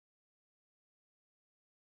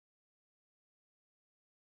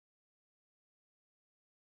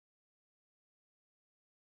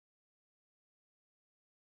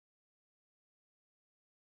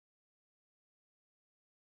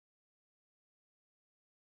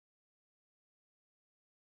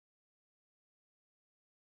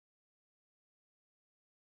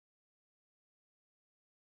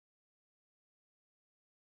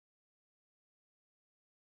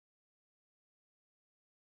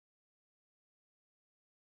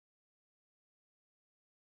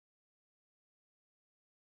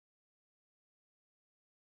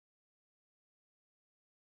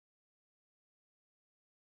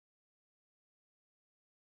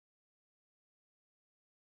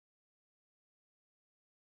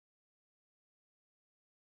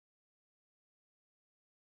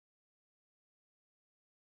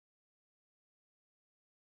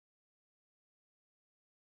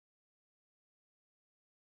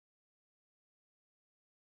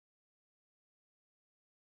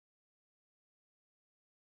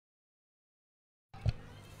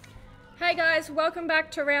Hey guys, welcome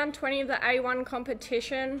back to round 20 of the A1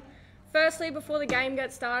 competition. Firstly, before the game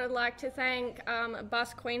gets started, I'd like to thank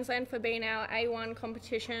Bus Queensland for being our A1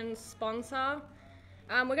 competition sponsor.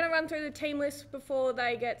 We're going to run through the team list before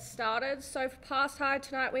they get started. So for Past High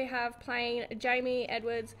tonight we have playing Jamie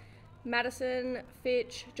Edwards, Madison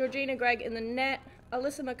Fitch, Georgina Gregg in the net,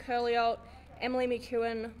 Alyssa McCurliolt, Emily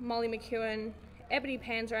McEwen, Molly McEwen, Ebony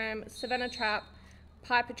Panzram, Savannah Trapp,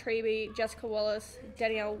 Piper Treby, Jessica Wallace,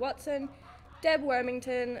 Danielle Watson, Deb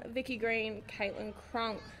Wormington, Vicky Green, Caitlin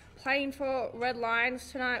Cronk. Playing for Red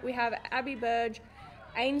Lions tonight we have Abby Burge,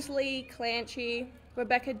 Ainsley Clancy,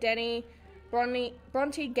 Rebecca Denny,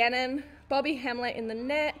 Bronte Gannon, Bobby Hamlet in the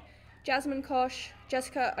net, Jasmine Kosh,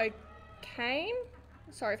 Jessica O'Kane,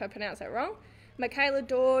 sorry if I pronounced that wrong, Michaela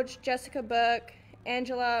Dorge, Jessica Burke,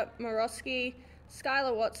 Angela Morosky,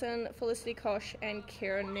 Skylar Watson, Felicity Kosh and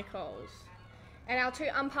Kira Nichols. And our two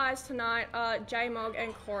umpires tonight are Jay Mogg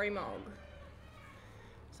and Corey Mogg.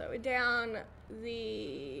 So we're down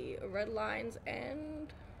the Red Lions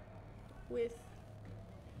end with,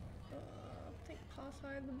 I think Past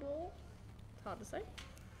High of the ball. It's hard to say.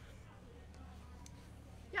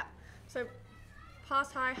 Yeah, so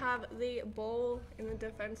Past High have the ball in the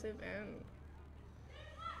defensive end.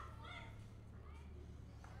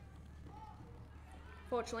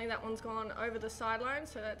 Fortunately, that one's gone over the sideline,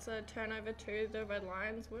 so that's a turnover to the Red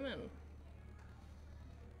Lions women.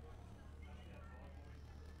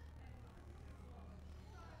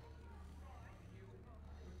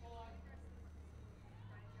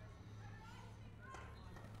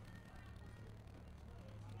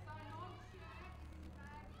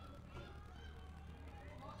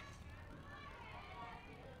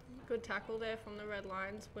 Good tackle there from the Red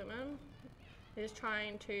Lions women. They're just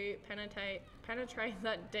trying to penetrate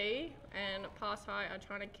that D, and Past High are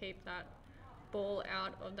trying to keep that ball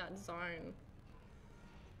out of that zone.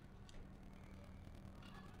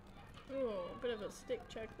 Ooh, a bit of a stick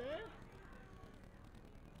check there.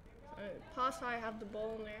 So Past High have the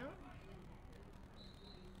ball now,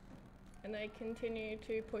 and they continue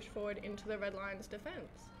to push forward into the Red Lions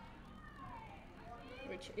defence,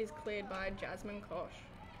 which is cleared by Jasmine Kosh.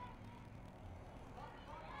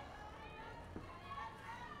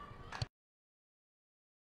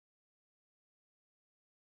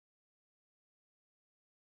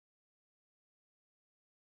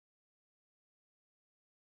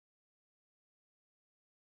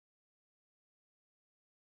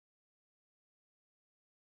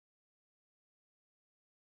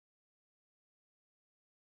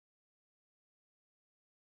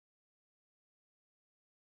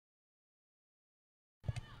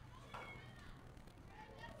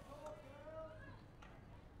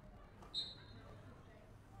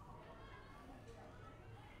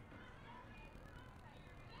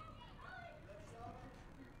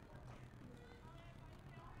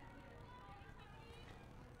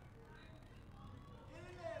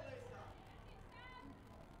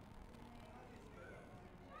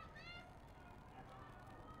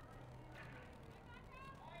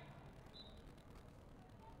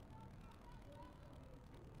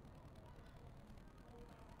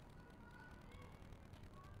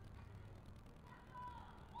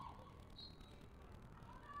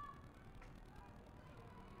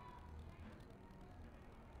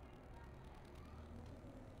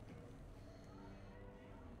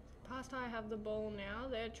 Past High have the ball now.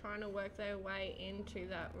 They're trying to work their way into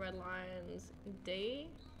that Red Lions D,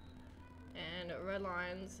 and Red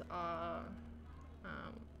Lions are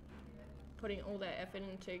putting all their effort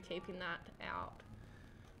into keeping that out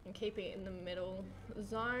and keeping it in the middle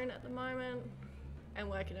zone at the moment and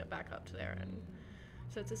working it back up to their end.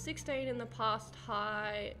 So it's a 16 in the Past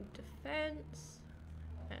High defence,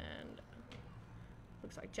 and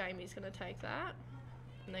looks like Jamie's going to take that,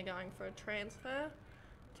 and they're going for a transfer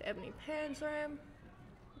to Ebony Panzram.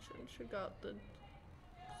 Should go up the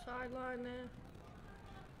sideline there.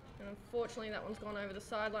 And unfortunately that one's gone over the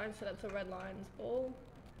sideline, so that's a Red Lions ball.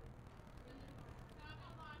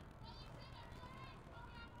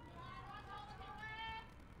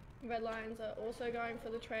 Red Lions are also going for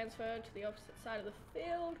the transfer to the opposite side of the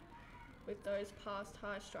field, with those Past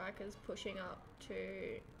High strikers pushing up to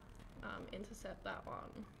intercept that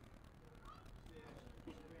one.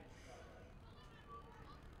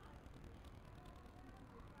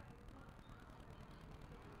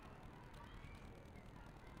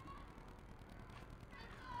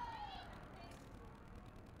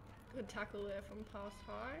 Good tackle there from Past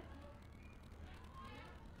High.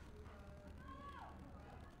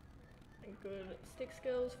 And good stick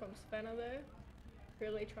skills from Savannah there.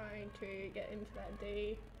 Really trying to get into that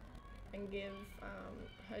D and give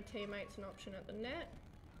her teammates an option at the net.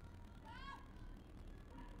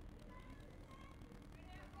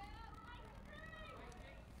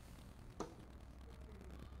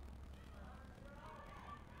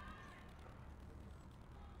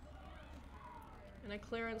 And a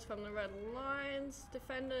clearance from the Red Lions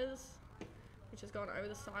defenders, which has gone over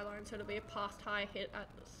the sideline, so it'll be a past high hit at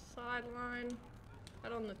the sideline,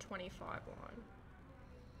 and on the 25 line.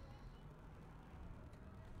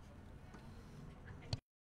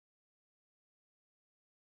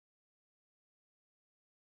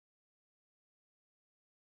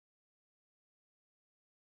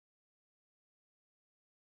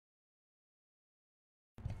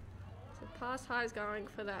 So pass high is going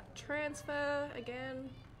for that transfer again,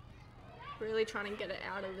 really trying to get it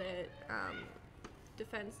out of their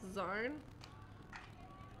defense zone.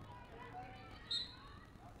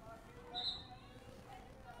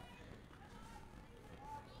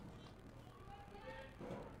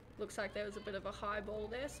 Looks like there was a bit of a high ball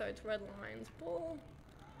there, so it's Red Lions ball,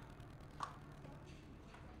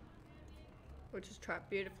 which is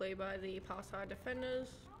trapped beautifully by the pass high defenders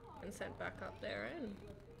and sent back up their end.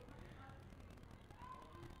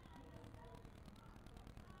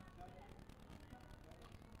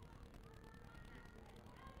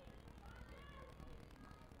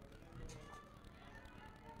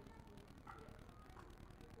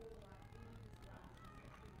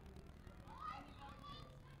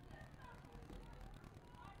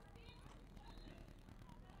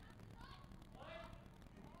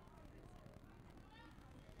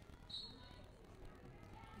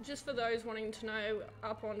 Just for those wanting to know,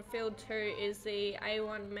 up on field 2 is the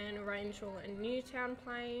A1 men, Rangel and Newtown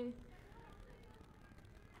playing.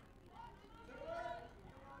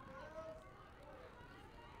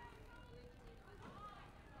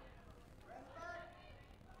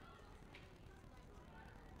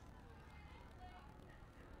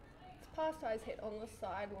 It's past high's hit on the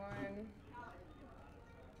sideline,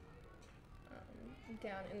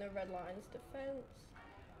 down in the Red Lions defence.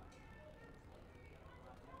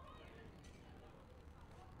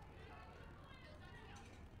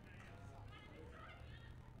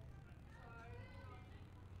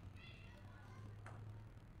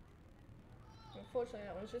 Unfortunately,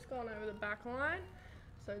 that one's just gone over the back line.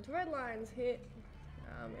 So it's Red Lions hit.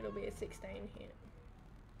 It'll be a 16 hit.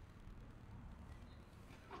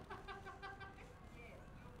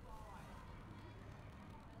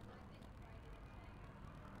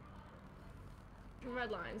 And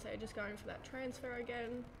Red Lions, they're just going for that transfer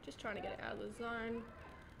again, just trying to get it out of the zone.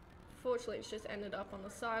 Fortunately, it's just ended up on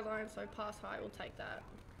the sideline, so pass high will take that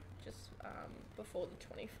just before the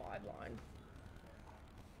 25 line.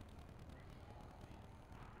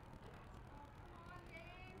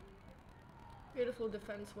 Beautiful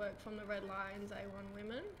defence work from the Red Lions A1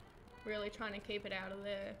 women, really trying to keep it out of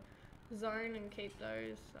their zone and keep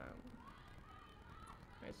those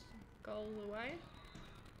goals away.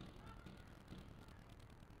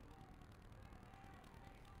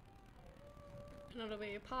 And it'll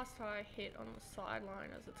be a pass high hit on the sideline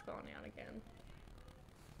as it's gone out again.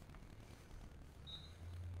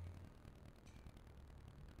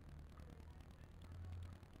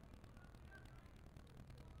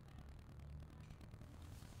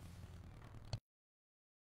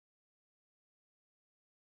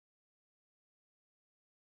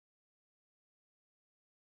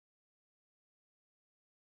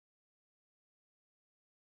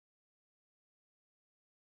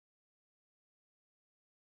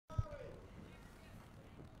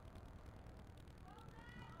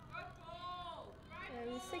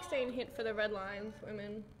 And 16 hit for the Red Lions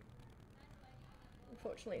women.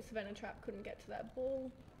 Unfortunately, Savannah Trap couldn't get to that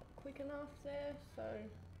ball quick enough there, so,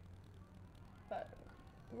 but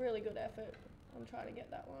really good effort on trying to get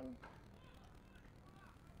that one.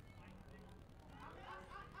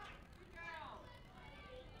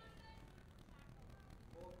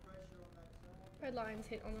 Red Lions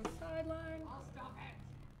hit on the sideline.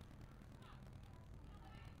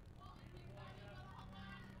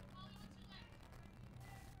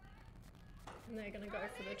 And they're going to go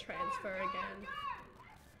for the transfer again.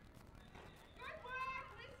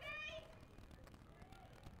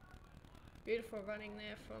 Beautiful running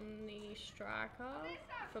there from the striker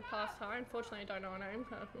for pass high. Unfortunately, I don't know her name.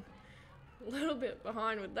 A little bit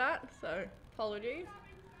behind with that, so apologies.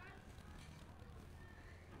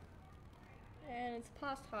 And it's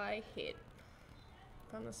past high hit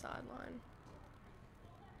from the sideline.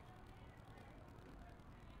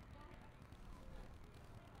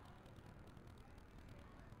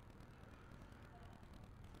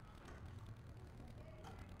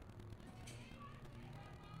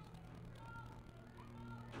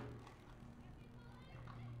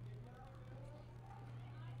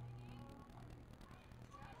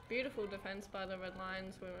 Beautiful defence by the Red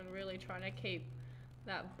Lions women, really trying to keep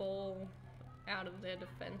that ball out of their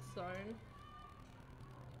defence zone.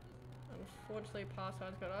 Unfortunately, pass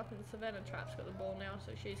side's got up, and Savannah Trapp's got the ball now,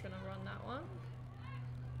 so she's going to run that one.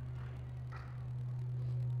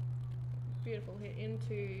 Beautiful hit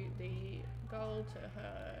into the goal to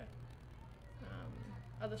her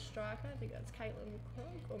other striker. I think that's Caitlin Clark,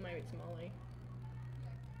 or maybe it's Molly.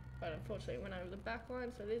 But unfortunately it went over the back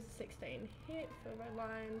line, so there's a 16 hit for Red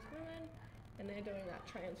Lions women, and they're doing that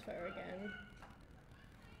transfer again,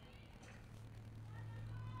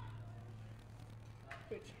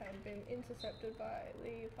 which had been intercepted by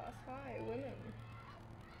the Pass High women.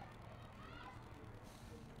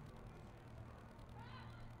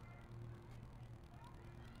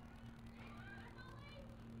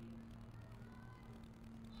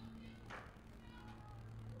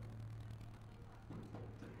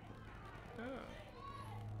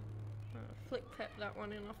 Flick pepped that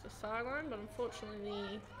one in off the sideline, but unfortunately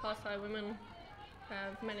the Pass High women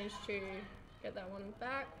have managed to get that one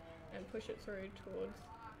back and push it through towards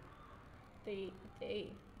the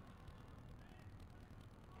D.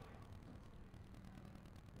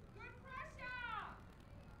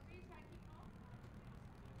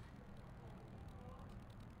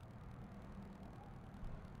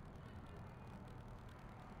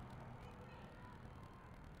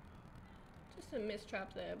 Just a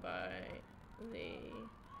mistrap there by the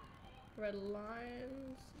Red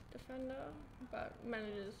Lions defender, but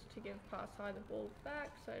manages to give Pass High the ball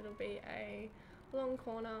back, so it'll be a long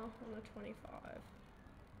corner on the 25.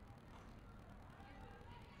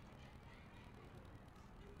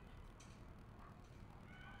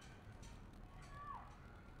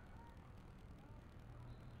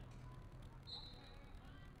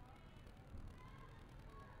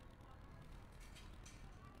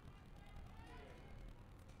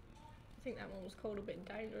 I think that one was called a bit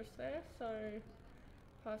dangerous there, so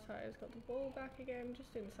Pass High has got the ball back again,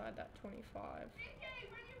 just inside that 25.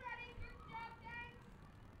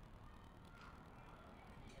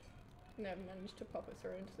 Never managed to pop it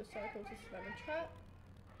through into the circle to Savannah Trapp.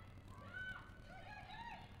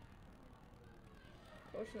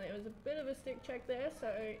 Fortunately, it was a bit of a stick check there, so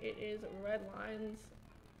it is Red Lions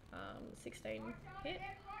 16 hit.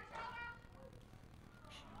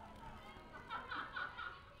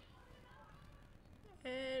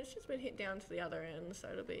 And it's just been hit down to the other end, so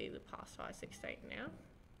it'll be the Pass High 16 now.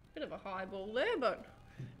 Bit of a high ball there, but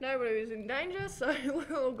nobody was in danger, so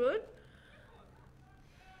we're all good.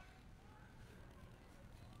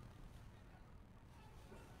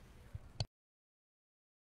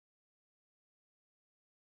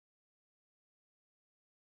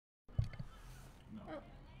 Oh.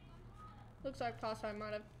 Looks like Pass High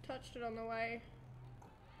might have touched it on the way.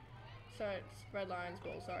 So it's Red Lions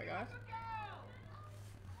ball, sorry guys.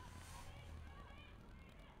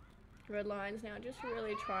 Red Lions now just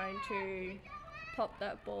really trying to pop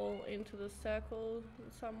that ball into the circle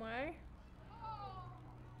in some way.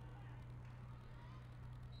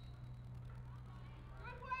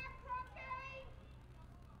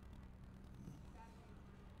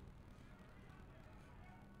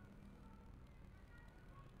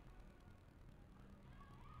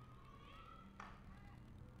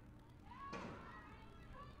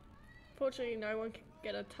 Fortunately, no one can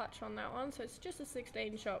get a touch on that one, so it's just a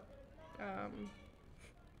 16 shot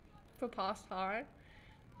for Pass High,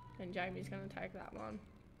 and Jamie's going to take that one.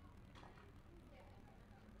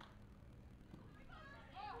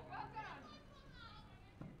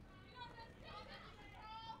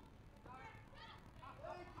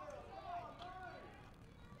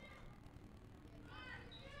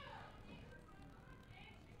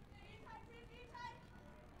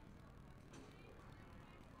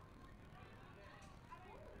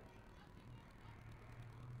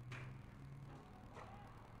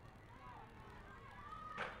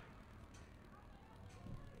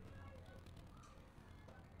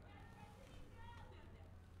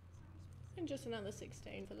 And just another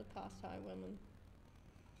 16 for the Pass High women.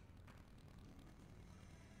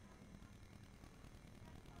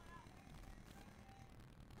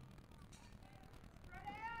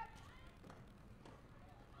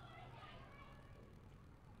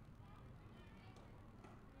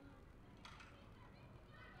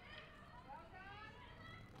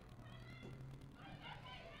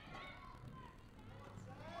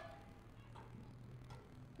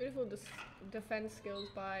 Beautiful defense skills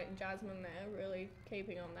by Jasmine there, really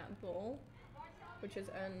keeping on that ball, which has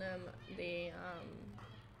earned them the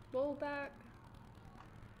ball back.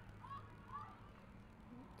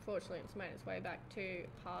 Fortunately, it's made its way back to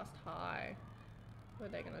Pass High, where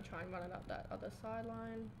they're going to try and run it up that other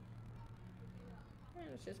sideline. And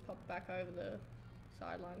it's just popped back over the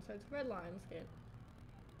sideline, so it's Red Lions hit.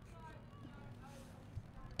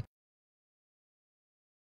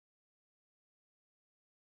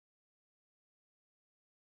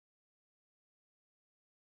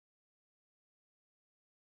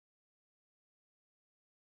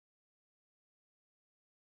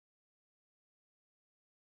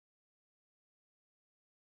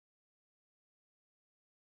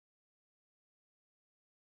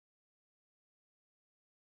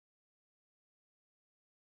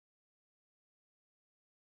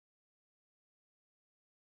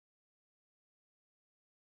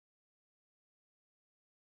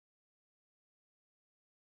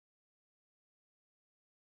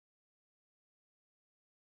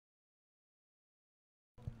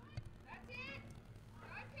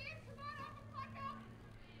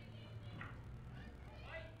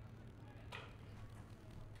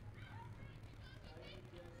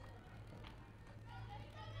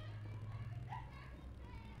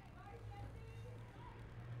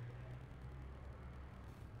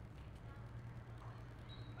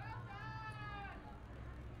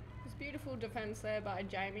 Beautiful defence there by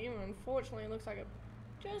Jamie, and unfortunately it looks like it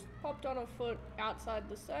just popped on a foot outside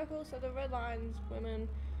the circle, so the Red Lions women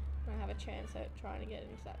don't have a chance at trying to get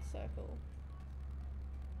into that circle.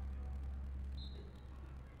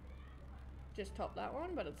 Just top that one,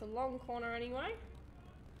 but it's a long corner anyway.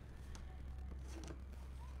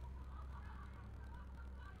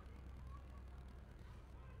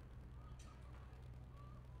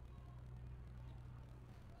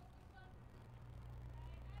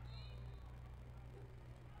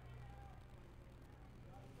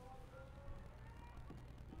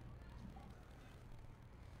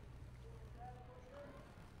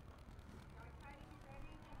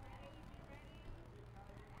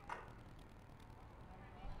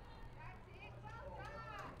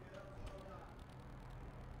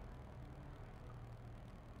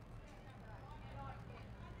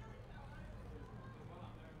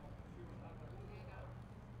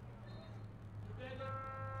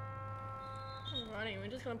 Alrighty, we're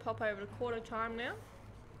just going to pop over to quarter time now.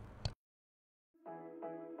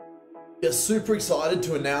 We are super excited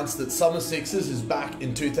to announce that Summer Sixes is back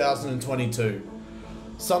in 2022.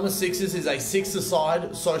 Summer Sixes is a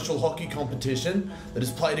six-a-side social hockey competition that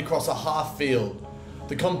is played across a half field.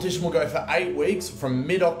 The competition will go for 8 weeks from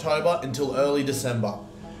mid-October until early December.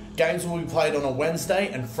 Games will be played on a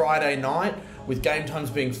Wednesday and Friday night, with game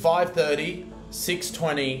times being 5:30,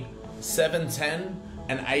 6:20, 7:10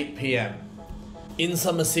 and 8 p.m. In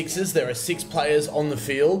Summer Sixes, there are 6 players on the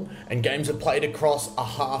field and games are played across a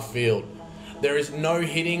half field. There is no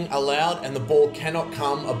hitting allowed and the ball cannot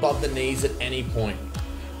come above the knees at any point.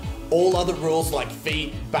 All other rules like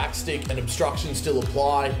feet, backstick and obstruction still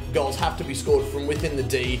apply. Goals have to be scored from within the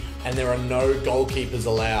D and there are no goalkeepers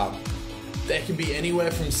allowed. There can be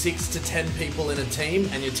anywhere from 6 to 10 people in a team,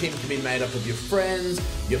 and your team can be made up of your friends,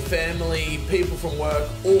 your family, people from work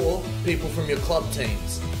or people from your club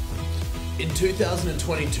teams. In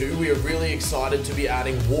 2022, we are really excited to be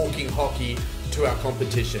adding walking hockey to our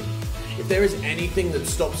competition. If there is anything that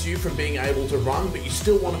stops you from being able to run, but you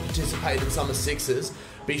still want to participate in Summer Sixes,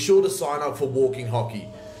 be sure to sign up for walking hockey.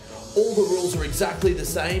 All the rules are exactly the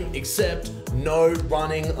same, except no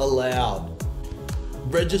running allowed.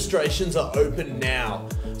 Registrations are open now,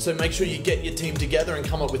 so make sure you get your team together and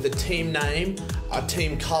come up with a team name, a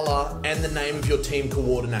team colour, and the name of your team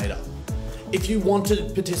coordinator. If you want to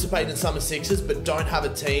participate in Summer Sixes but don't have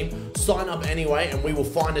a team, sign up anyway and we will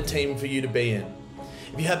find a team for you to be in.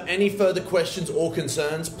 If you have any further questions or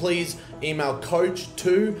concerns, please email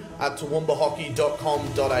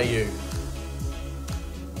coach2@toowoombahockey.com.au.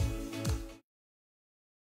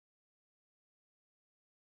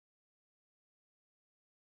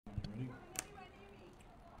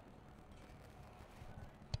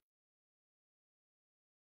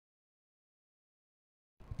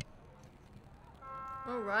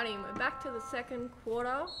 Alrighty, we're back to the second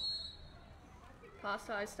quarter. Pass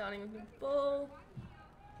side starting with the ball.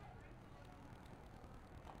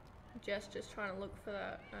 Jess just trying to look for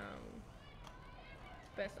that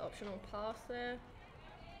best optional pass there.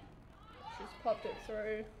 She's popped it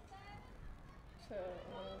through to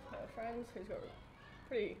one of her friends who's got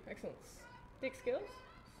pretty excellent stick skills.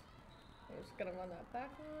 I'm just going to run that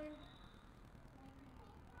back line.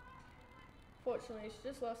 Fortunately, she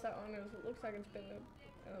just lost that one. It looks like it's been an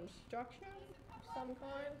obstruction of some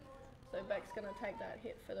kind. So Beck's going to take that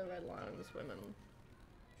hit for the Red Lions women.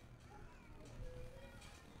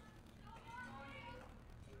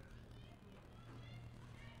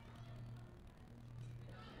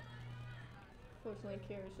 Fortunately,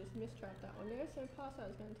 Kira's just mistrapped that one there, so Parsa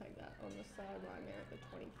is going to take that on the sideline there at the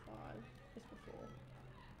 25, just before.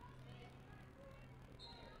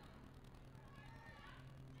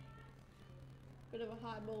 Bit of a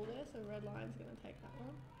high ball there, so Red Lion's going to take that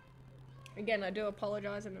one. Again, I do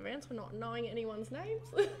apologise in advance for not knowing anyone's names,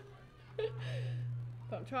 but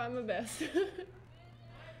I'm trying my best.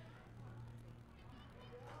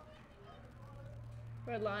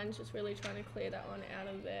 Red Lion's just really trying to clear that one out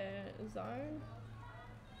of their zone.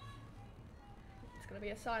 It's going to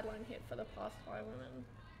be a sideline hit for the pass by women.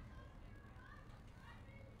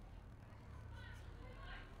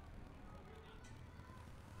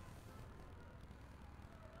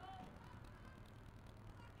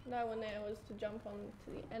 No one there was to jump on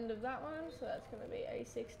to the end of that one, so that's going to be a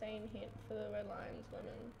 16 hit for the Red Lions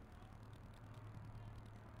women.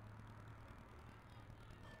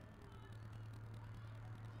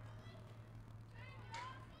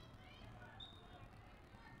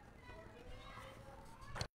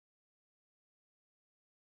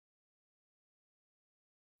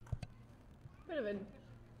 Bit of a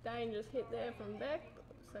dangerous hit there from Beck,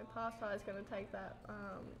 so pass high is going to take that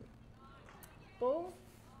ball.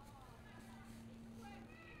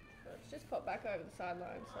 It's just popped back over the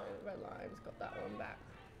sideline, so the Red Lions got that one back.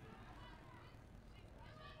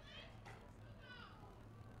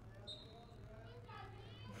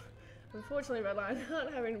 Unfortunately, Red Lions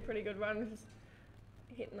aren't having a pretty good run, just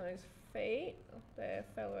hitting those feet of their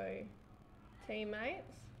fellow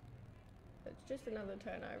teammates. It's just another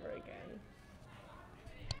turnover again.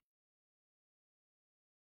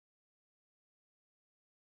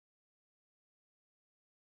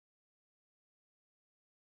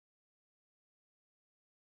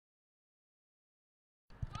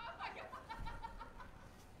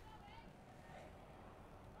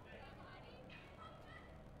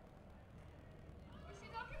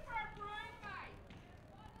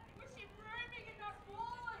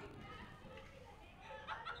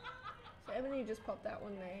 So Ebony just popped that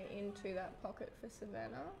one there into that pocket for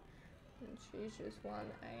Savannah, and she's just won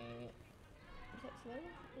a, is that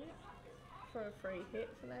Savannah? Yeah. For a free hit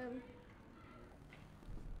for them.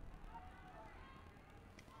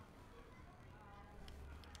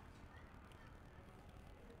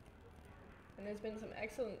 And there's been some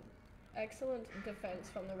excellent defence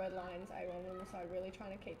from the Red Lions A1 women's side, really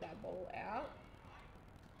trying to keep that ball out.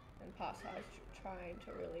 And Pass High's trying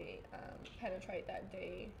to really penetrate that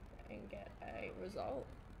D and get a result.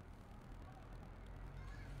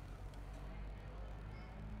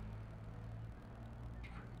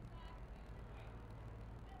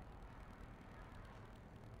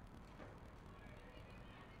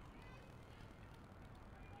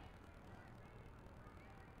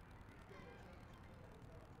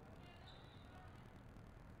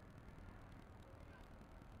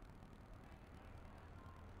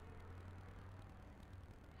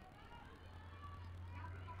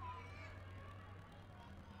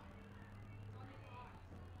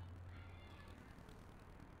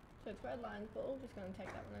 So it's Red Lions ball, just going to take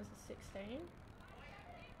that one as a 16.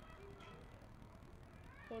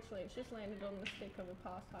 Fortunately, it's just landed on the stick of a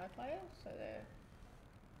Pass High player, so they're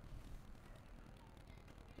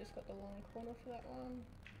just got the long corner for that one.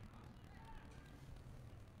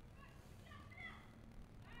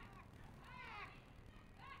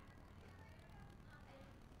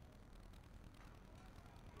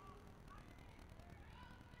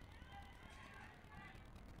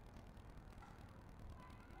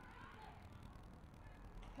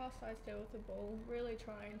 Pass High still with the ball, really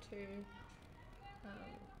trying to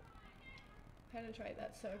penetrate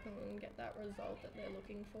that circle and get that result that they're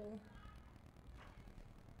looking for.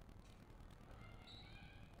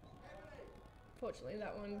 Fortunately,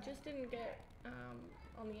 that one just didn't get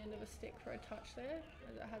on the end of a stick for a touch there,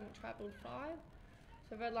 as it hadn't travelled 5.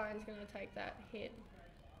 So Red Lion's going to take that hit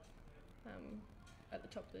at the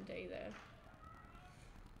top of the D there.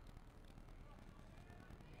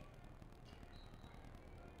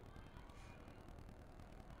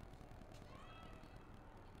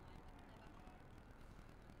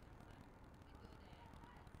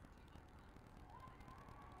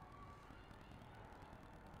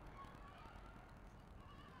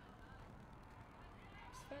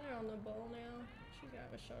 Savannah on the ball now. She's going to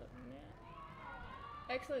have a shot at the net.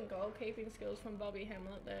 Excellent goalkeeping skills from Bobby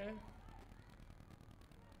Hamlet there.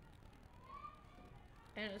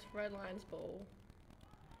 And it's Red Lions ball.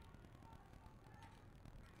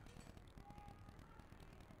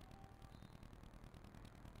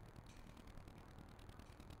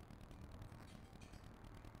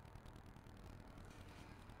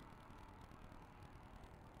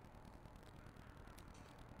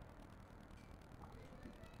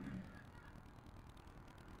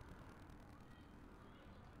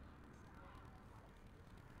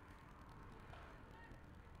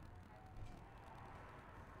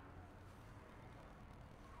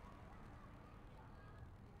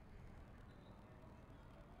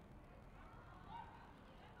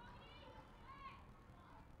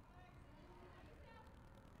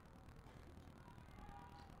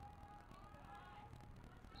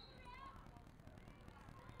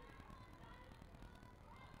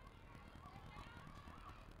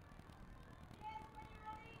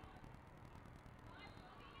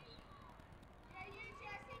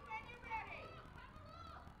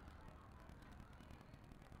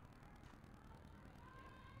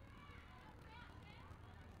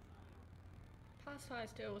 Pass High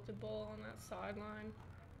still with the ball on that sideline.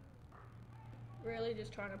 Really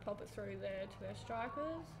just trying to pop it through there to their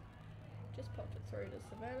strikers. Just popped it through to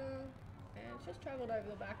Savannah. And it's just travelled over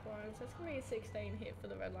the back line. So it's going to be a 16 hit for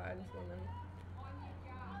the Red Lions women.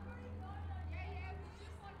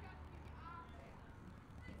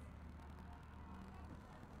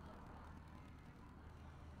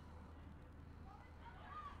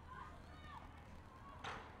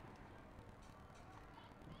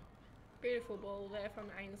 Beautiful ball there from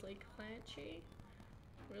Ainsley Clancy.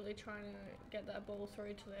 Really trying to get that ball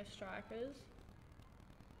through to their strikers.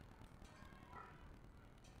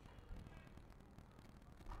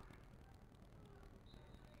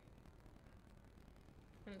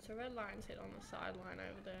 And it's a Red Lions hit on the sideline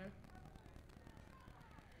over there.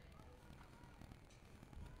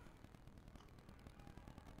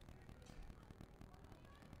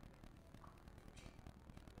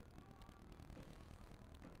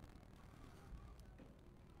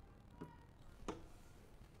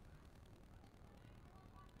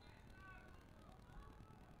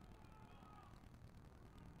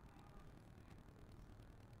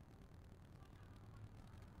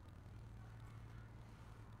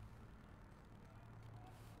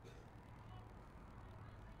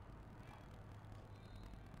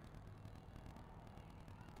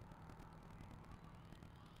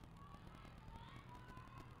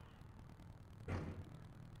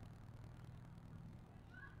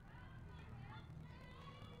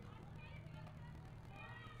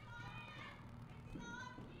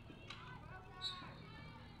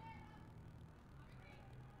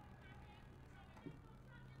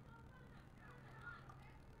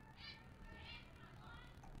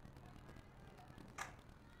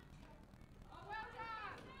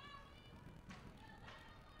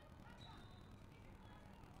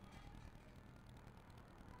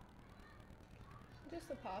 Just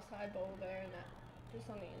a pass high ball there, and that just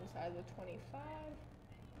on the inside of the 25.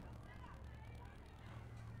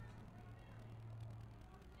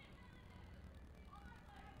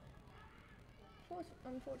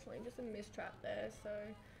 Unfortunately, just a mistrap there, so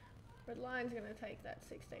Red Lions going to take that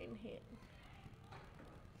 16 hit.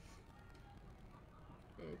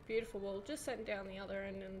 Beautiful ball, just sent down the other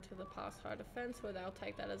end into the pass high defence, where they'll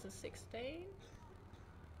take that as a 16.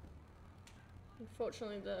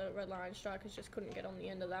 Unfortunately, the Red Lions strikers just couldn't get on the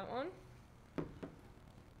end of that one.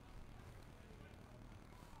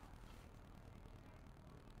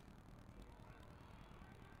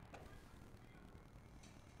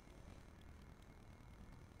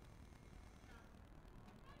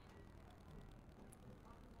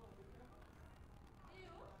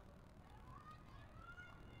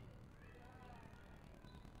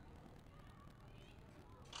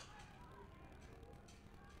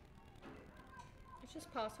 It's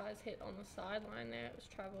just pass high's hit on the sideline there. It was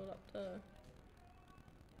travelled up the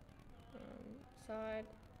side.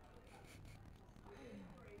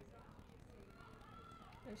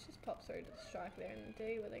 And it's just popped through to the strike there in the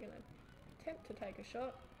D, where they're going to attempt to take a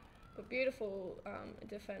shot. But beautiful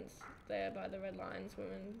defence there by the Red Lions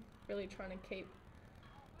women, really trying to keep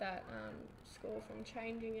that score from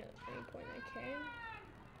changing at any point they can.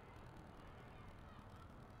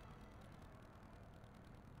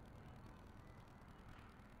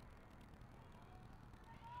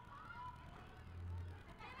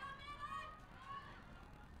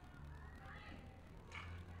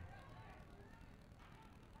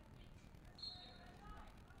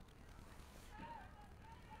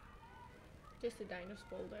 Just a dangerous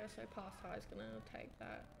ball there, so pass high is going to take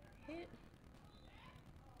that hit.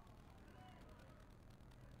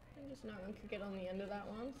 And just no one could get on the end of that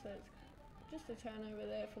one, so it's just a turnover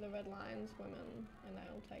there for the Red Lions women, and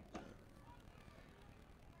they'll take that.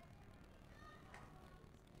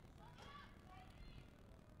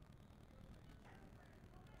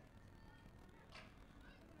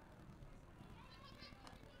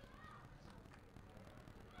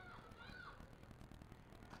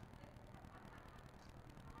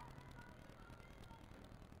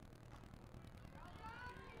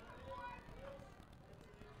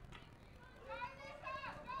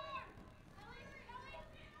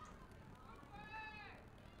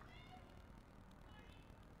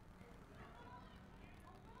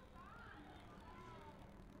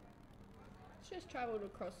 Just travelled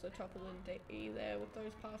across the top of the D there with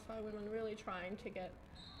those pass high women, really trying to get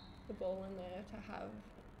the ball in there to have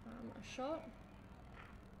a shot.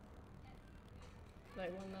 They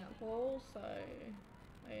won that ball, so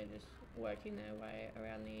they're just working their way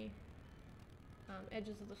around the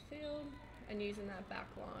edges of the field and using that back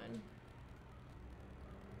line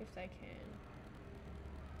if they can.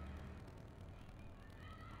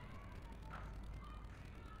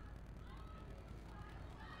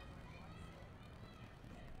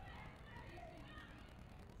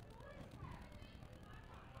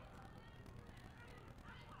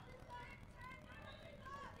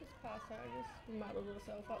 Passo just muddled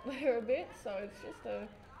herself up there a bit, so it's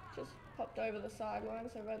just popped over the sideline,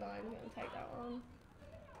 so Red Line's going to take that one.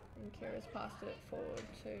 And Kira's passed it forward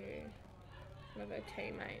to one of her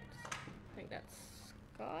teammates. I think that's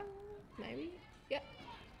Sky, maybe? Yep.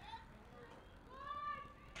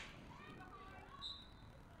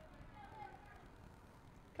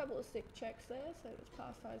 Couple of stick checks there, so it's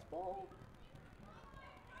Past High's ball.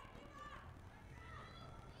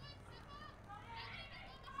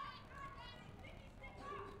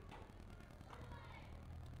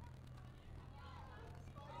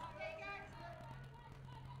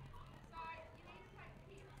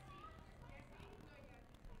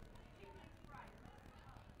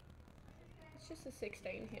 It's just a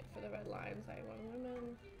 16 hit for the Red Lions A1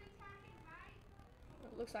 women.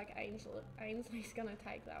 It looks like Ainsley's going to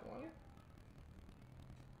take that one.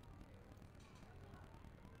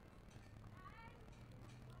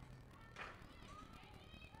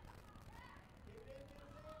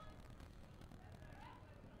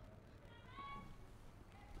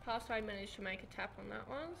 Past High managed to make a tap on that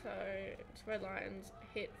one, so it's Red Lions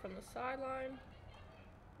hit from the sideline,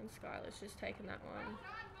 and Skylar's just taken that one.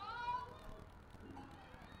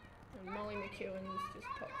 And Molly McEwen's just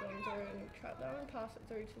popped on through and trapped that one, pass it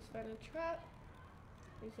through to Svenna Trapp,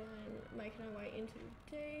 who's then making her way into the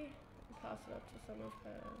D, and pass it up to some of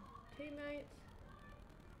her teammates.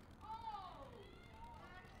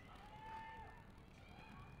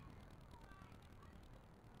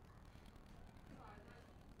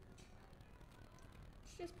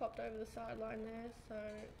 Just popped over the sideline there, so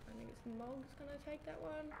I think it's Mog's going to take that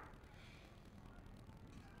one.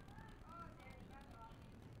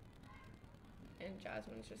 And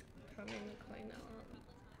Jasmine's just come in to clean that up.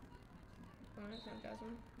 Oh no, it's not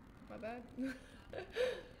Jasmine. My bad.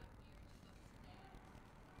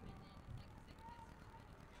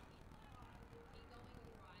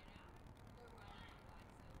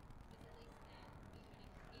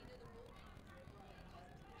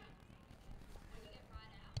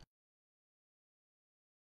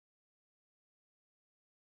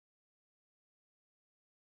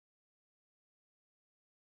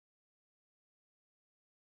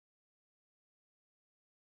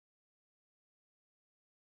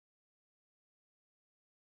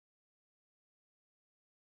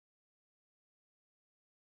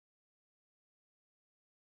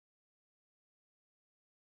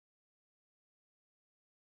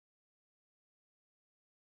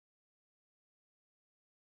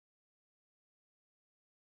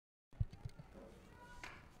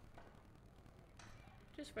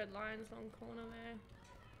 Just Red Lions long corner there.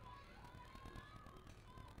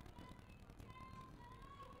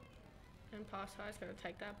 And Past High's going to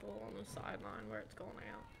take that ball on the sideline where it's gone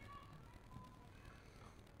out.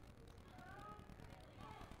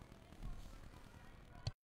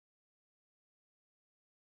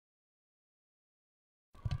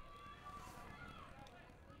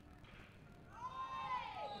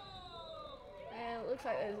 And it looks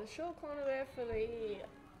like there's a short corner there for the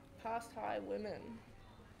Past High women.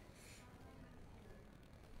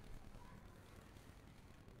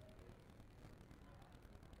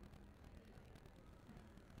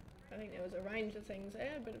 I think there was a range of things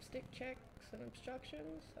there, a bit of stick checks and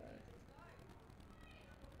obstructions. So.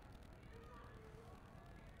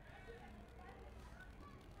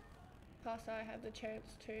 Past High had the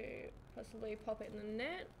chance to possibly pop it in the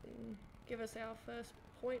net and give us our first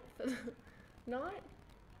point for the night.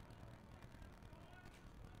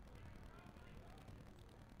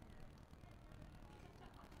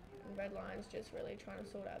 And Red Lions just really trying to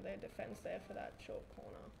sort out their defence there for that short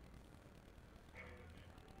corner.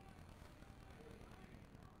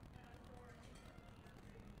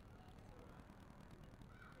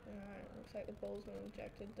 Alright, looks like the ball's been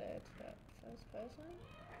ejected there to that first person.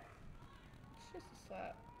 It's just a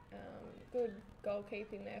slap. Good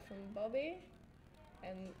goalkeeping there from Bobby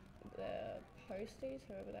and the posties,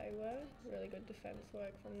 whoever they were. Really good defence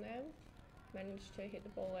work from them. Managed to hit the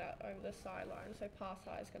ball out over the sideline, so Past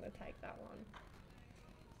High is going to take that one.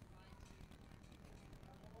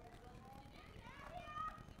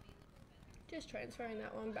 Just transferring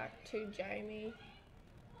that one back to Jamie.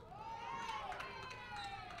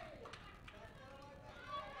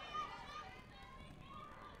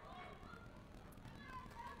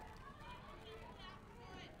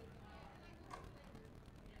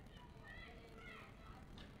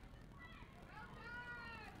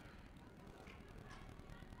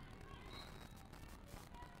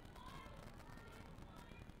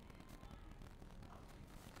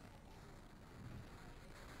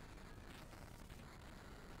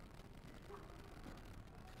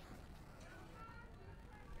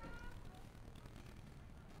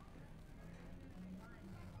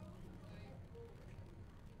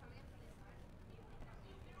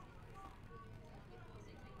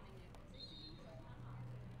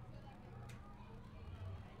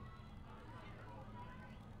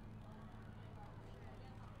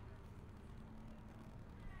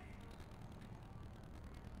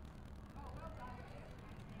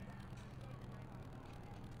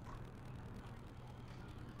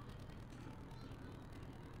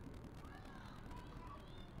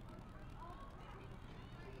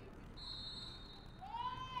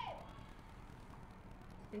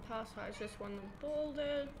 Pass Highs just won the ball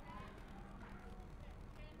there.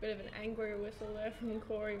 Bit of an angry whistle there from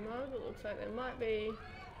Corey Mogg. It looks like there might be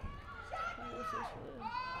whistles for the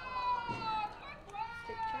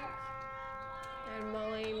stick checks. And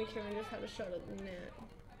Molly McEwen just had a shot at the net.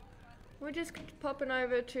 We're just popping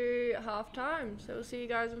over to half time, so we'll see you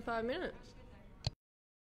guys in 5 minutes.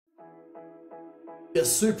 We are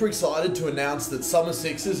super excited to announce that Summer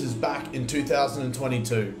Sixes is back in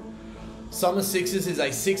 2022. Summer Sixes is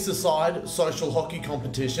a six-a-side social hockey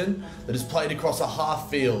competition that is played across a half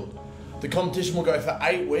field. The competition will go for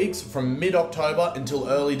 8 weeks from mid-October until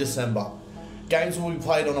early December. Games will be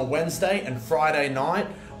played on a Wednesday and Friday night,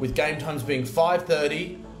 with game times being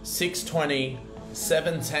 5:30, 6:20,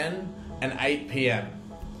 7:10 and 8 p.m.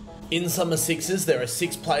 In Summer Sixes, there are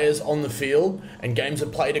 6 players on the field and games are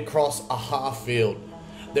played across a half field.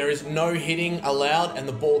 There is no hitting allowed and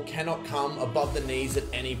the ball cannot come above the knees at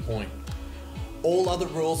any point. All other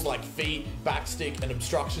rules like feet, backstick and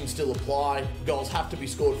obstruction still apply. Goals have to be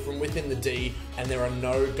scored from within the D and there are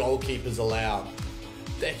no goalkeepers allowed.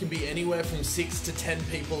 There can be anywhere from 6 to 10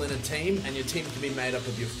 people in a team, and your team can be made up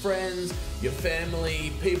of your friends, your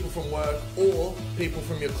family, people from work, or people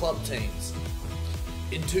from your club teams.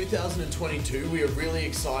 In 2022, we are really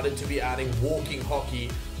excited to be adding walking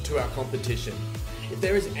hockey to our competition. If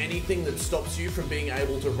there is anything that stops you from being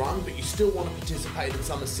able to run, but you still want to participate in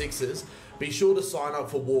Summer Sixes, be sure to sign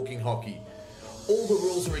up for walking hockey. All the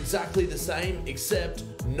rules are exactly the same, except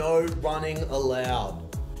no running allowed.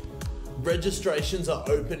 Registrations are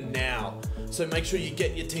open now, so make sure you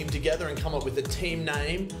get your team together and come up with a team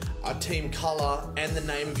name, a team colour, and the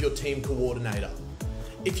name of your team coordinator.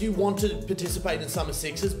 If you want to participate in Summer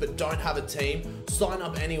Sixes but don't have a team, sign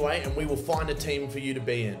up anyway and we will find a team for you to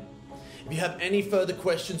be in. If you have any further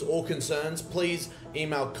questions or concerns, please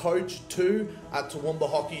email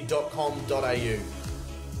coach2@toowoombahockey.com.au.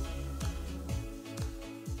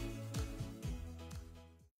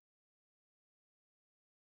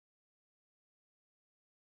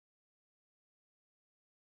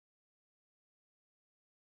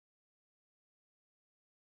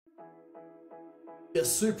 We are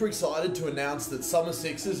super excited to announce that Summer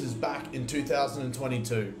Sixes is back in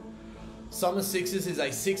 2022. Summer Sixes is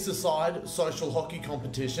a six-a-side social hockey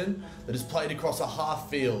competition that is played across a half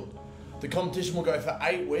field. The competition will go for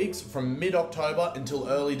 8 weeks from mid-October until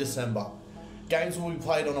early December. Games will be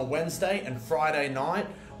played on a Wednesday and Friday night,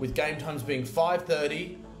 with game times being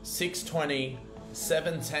 5:30, 6:20,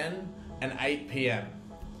 7:10 and 8 p.m.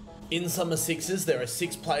 In Summer Sixes, there are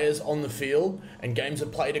 6 players on the field and games are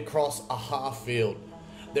played across a half field.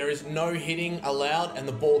 There is no hitting allowed and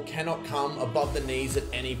the ball cannot come above the knees at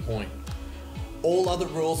any point. All other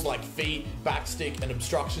rules like feet, backstick and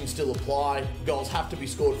obstruction still apply. Goals have to be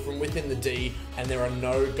scored from within the D and there are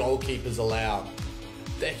no goalkeepers allowed.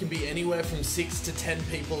 There can be anywhere from 6 to 10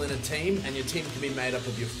 people in a team, and your team can be made up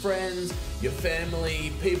of your friends, your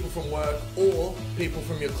family, people from work, or people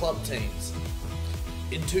from your club teams.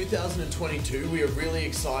 In 2022, we are really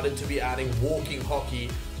excited to be adding walking hockey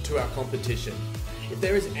to our competition. If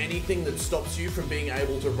there is anything that stops you from being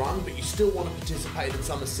able to run, but you still want to participate in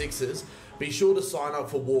Summer Sixes, be sure to sign up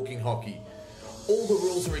for walking hockey. All the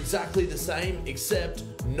rules are exactly the same, except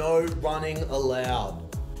no running allowed.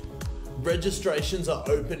 Registrations are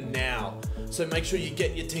open now, so make sure you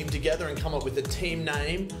get your team together and come up with a team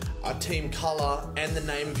name, a team colour, and the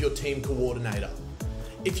name of your team coordinator.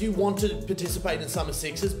 If you want to participate in Summer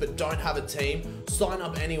Sixes but don't have a team, sign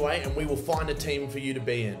up anyway and we will find a team for you to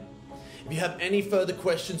be in. If you have any further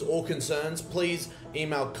questions or concerns, please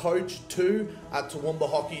email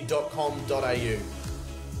coach2@toowoombahockey.com.au.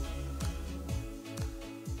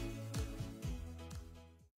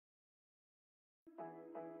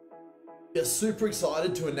 We are super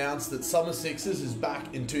excited to announce that Summer Sixes is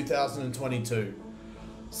back in 2022.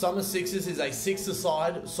 Summer Sixes is a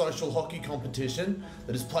six-a-side social hockey competition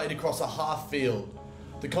that is played across a half field.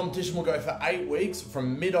 The competition will go for 8 weeks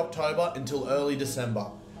from mid-October until early December.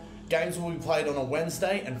 Games will be played on a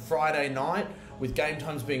Wednesday and Friday night, with game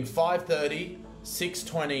times being 5:30,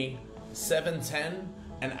 6:20, 7:10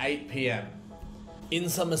 and 8 p.m. In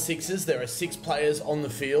Summer Sixes, there are 6 players on the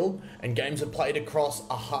field and games are played across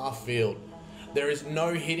a half field. There is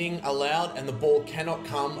no hitting allowed and the ball cannot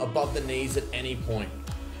come above the knees at any point.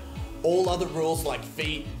 All other rules like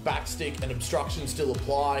feet, backstick and obstruction still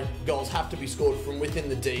apply. Goals have to be scored from within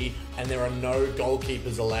the D and there are no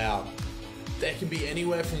goalkeepers allowed. There can be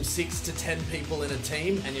anywhere from 6 to 10 people in a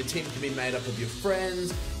team, and your team can be made up of your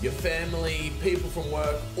friends, your family, people from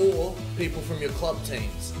work, or people from your club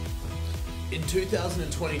teams. In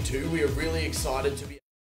 2022, we are really excited to be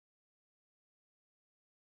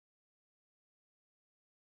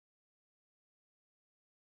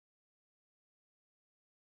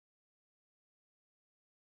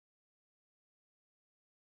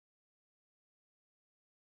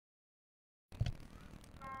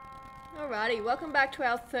Alrighty, welcome back to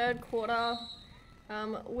our third quarter.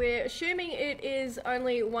 We're assuming it is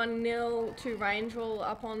only 1-0 to Rangeville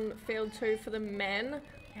up on field 2 for the men.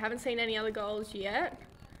 We haven't seen any other goals yet.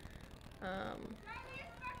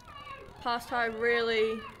 Pastime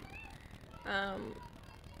really,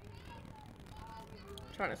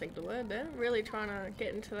 trying to think of the word there, really trying to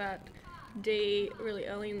get into that D really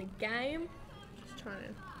early in the game. Just trying to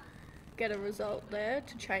get a result there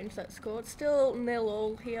to change that score. It's still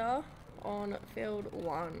 0-0 here on field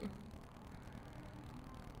 1.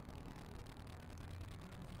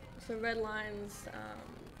 So Red Lions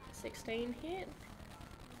 16 hit.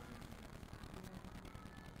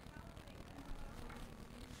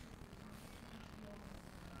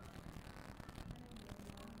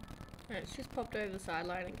 And it's just popped over the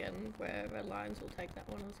sideline again, where Red Lions will take that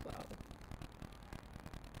one as well.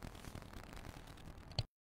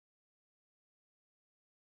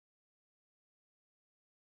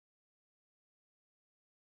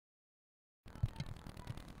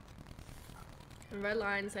 And Red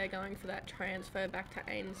Lions, they're going for that transfer back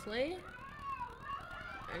to Ainsley.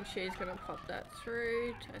 And she's going to pop that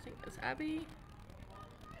through to, I think it's Abby.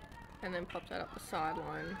 And then pop that up the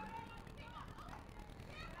sideline.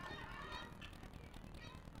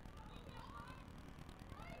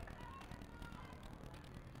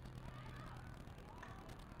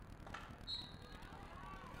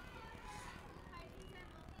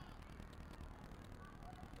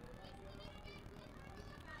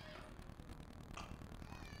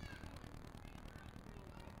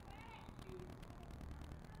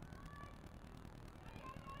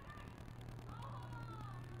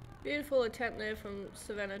 Beautiful attempt there from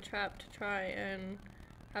Savannah Trapp to try and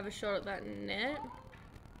have a shot at that net.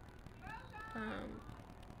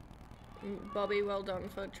 Bobby, well done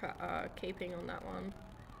for keeping on that one.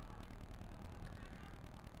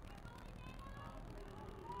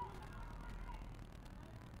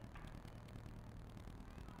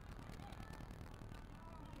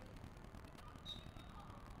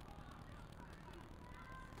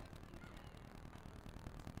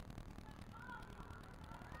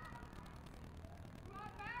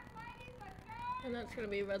 And that's going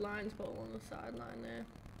to be Red Lions ball on the sideline there.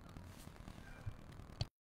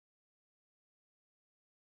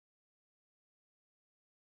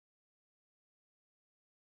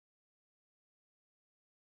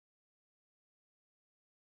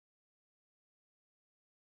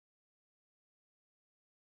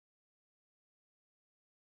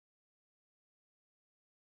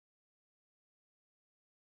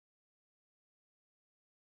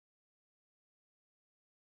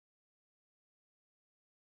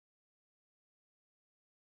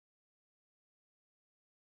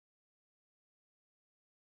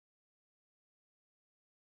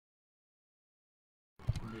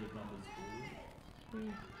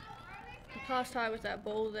 Passed high with that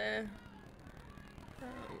ball there.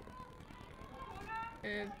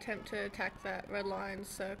 An attempt to attack that Red Lions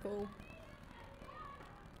circle.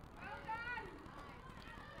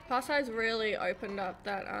 Pass high's really opened up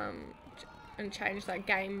that and changed that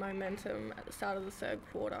game momentum at the start of the third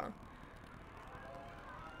quarter.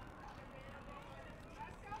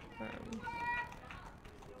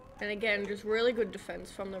 And again, just really good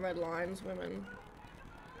defense from the Red Lions women.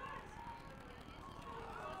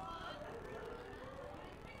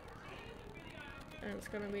 And it's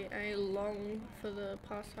going to be a long for the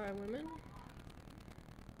Pastime women.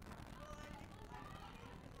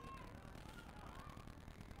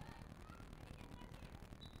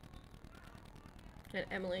 And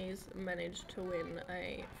Emily's managed to win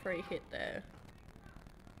a free hit there.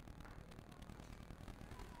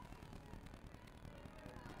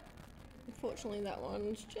 Unfortunately, that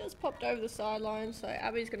one's just popped over the sideline, so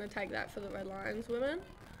Abby's going to take that for the Red Lions women.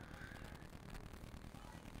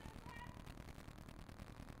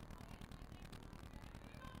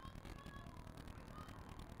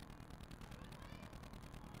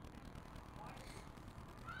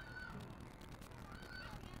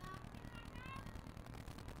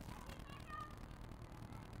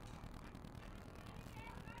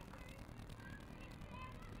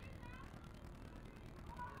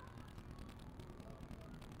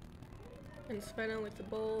 And Svenna with the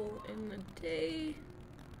ball in the D.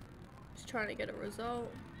 Just trying to get a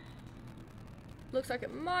result. Looks like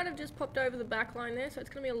it might have just popped over the back line there, so it's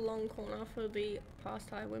going to be a long corner for the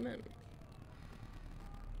Pastime women.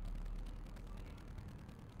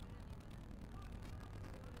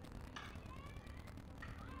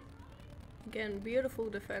 Again, beautiful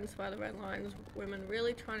defense by the Red Lions women,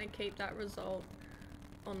 really trying to keep that result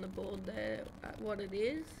on the board there at what it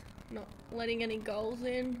is, not letting any goals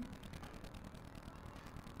in.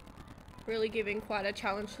 Really giving quite a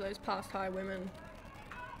challenge to those past high women.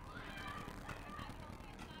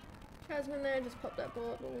 Jasmine there just popped that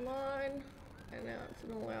ball at the line, and now it's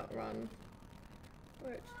an all-out run,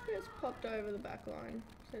 which just popped over the back line.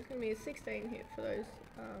 So it's going to be a 16 hit for those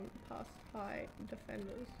past high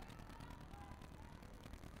defenders.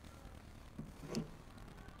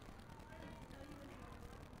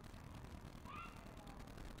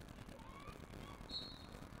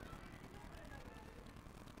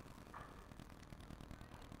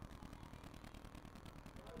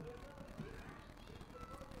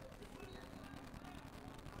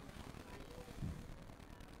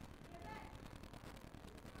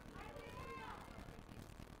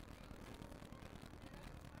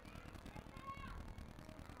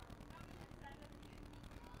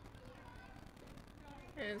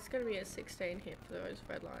 And it's going to be a 16 hit for those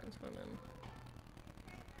Red Lions women.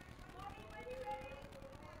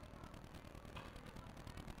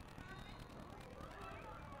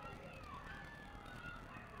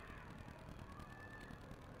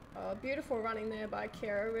 Oh, beautiful running there by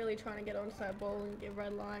Kira, really trying to get onto that ball and give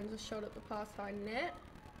Red Lions a shot at the past high net.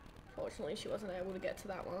 Fortunately, she wasn't able to get to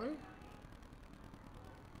that one.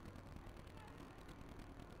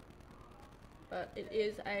 But it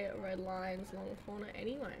is a Red Lions long corner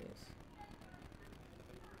anyways.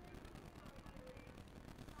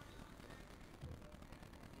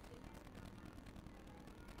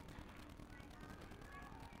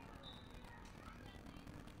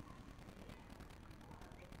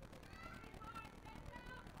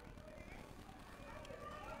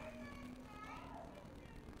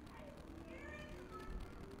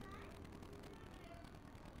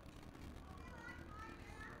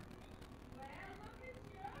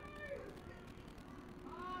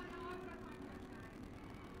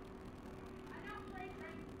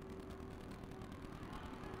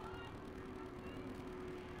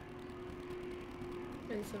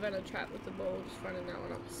 And Savannah trapped with the ball, just running that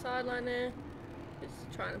one up the sideline there.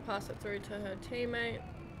 Just trying to pass it through to her teammate.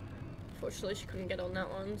 Fortunately, she couldn't get on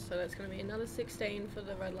that one, so that's going to be another 16 for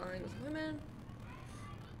the Red Lions women.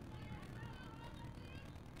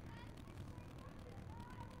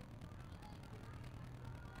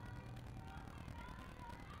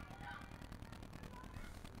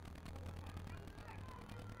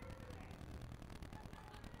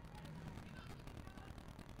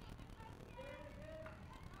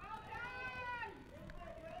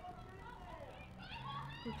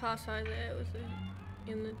 And pass high there was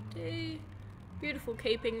in the D. Beautiful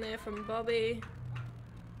keeping there from Bobby.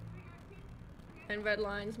 And Red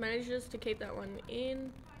Lions manages to keep that one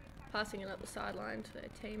in, passing it up the sideline to their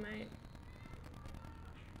teammate.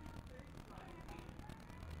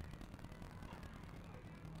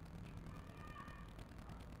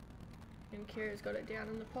 And Kira's got it down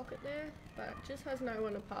in the pocket there, but just has no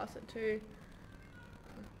one to pass it to.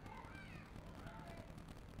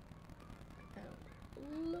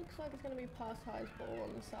 Looks like it's going to be past High's ball on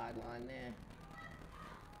the sideline there.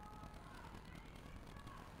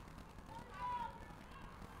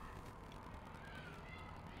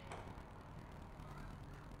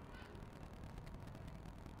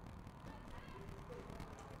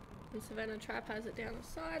 And Savannah Trapp has it down the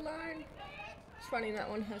sideline. Just running that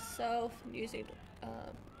one herself, using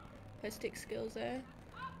her stick skills there.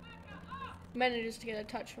 Manages to get a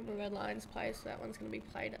touch from the Red Lions play, so that one's going to be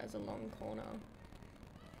played as a long corner.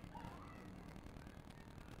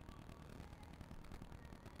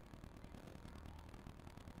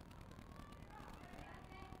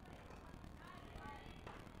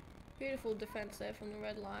 Beautiful defense there from the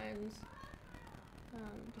Red Lions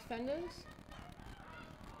defenders.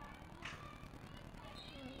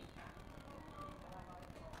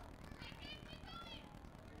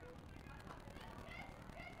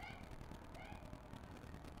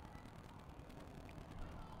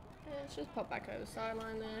 Let's just pop back over the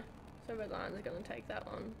sideline there. So Red Lions are going to take that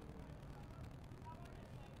one.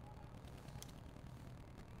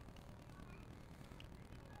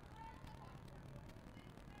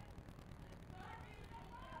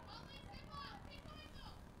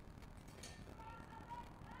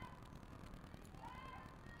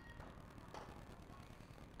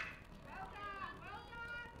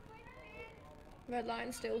 Red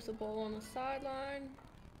Lions steals the ball on the sideline.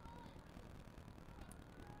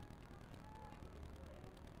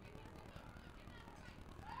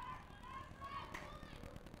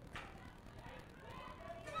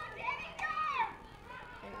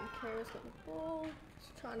 Kira's got the ball,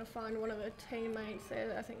 just trying to find one of her teammates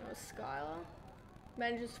there. I think it was Skylar.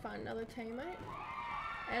 Manages to find another teammate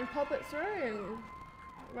and pop it through, and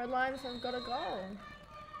Red Lions have got a goal.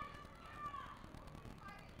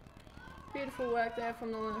 Beautiful work there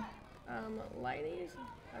from the Ladies,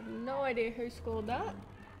 I have no idea who scored that.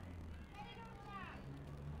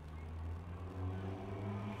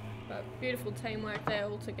 But beautiful teamwork there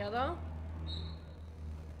all together.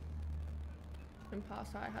 And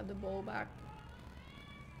Parsai had the ball back.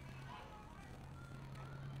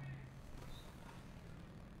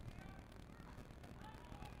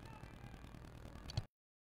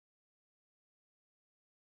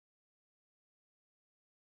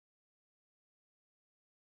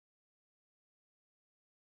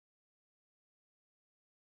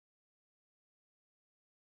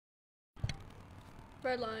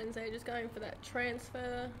 Red Lions, they're just going for that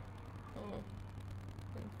transfer. Oh,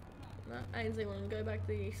 no, Ainsley wanted to go back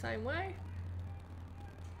the same way.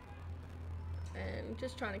 And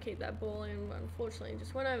just trying to keep that ball in, but unfortunately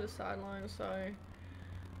just went over the sideline, so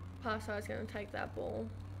Parsai's going to take that ball.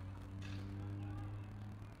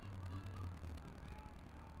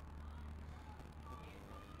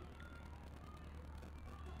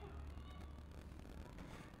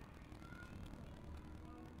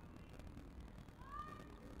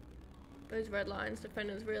 Those Red Lions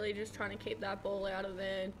defenders really just trying to keep that ball out of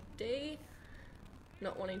their D,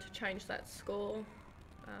 not wanting to change that score.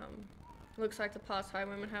 Looks like the Parsai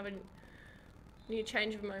women have a new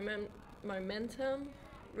change of momentum,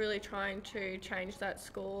 really trying to change that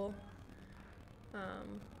score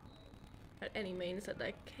at any means that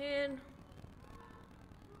they can.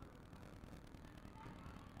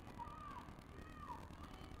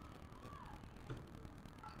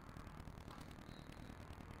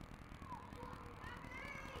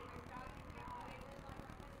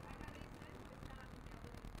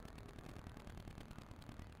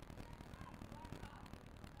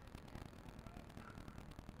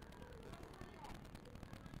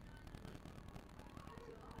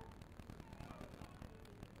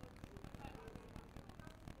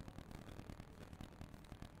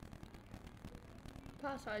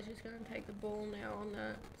 Parsai's just going to take the ball now on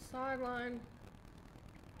the sideline.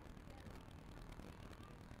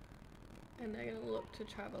 And they're going to look to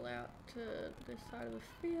travel out to this side of the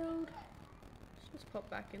field. Just pop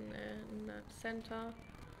back in there in that centre.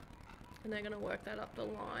 And they're going to work that up the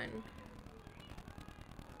line.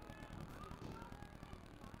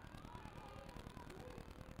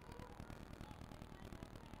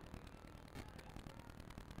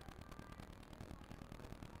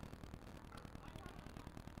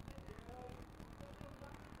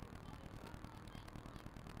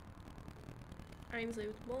 Ainsley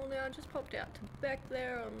with the ball now, just popped out to Beck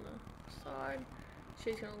there on the side.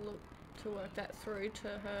 She's going to look to work that through to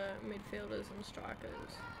her midfielders and strikers.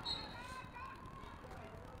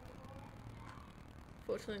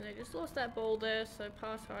 Fortunately, they just lost that ball there, so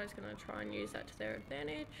Parsai is going to try and use that to their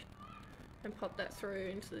advantage and pop that through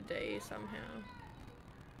into the D somehow.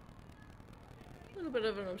 A little bit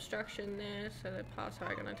of an obstruction there, so the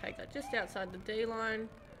Parsai are going to take that just outside the D line.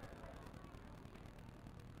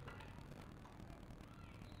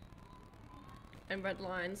 And Red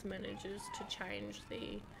Lions manages to change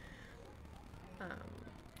the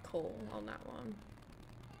call on that one.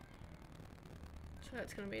 So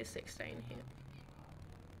that's going to be a 16 hit.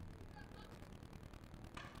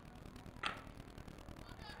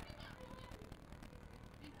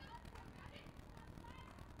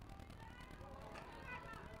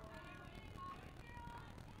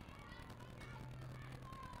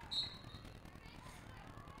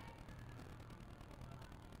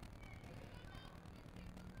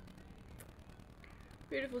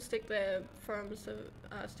 Beautiful stick there from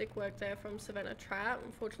stick work there from Savannah Trapp.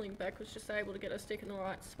 Unfortunately, Beck was just able to get a stick in the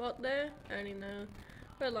right spot there, earning the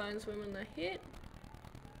Red Lions women the hit.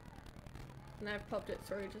 And they've popped it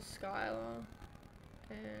through to Skylar.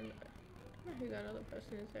 And I don't know who that other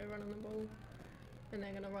person is there running the ball. And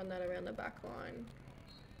they're going to run that around the back line.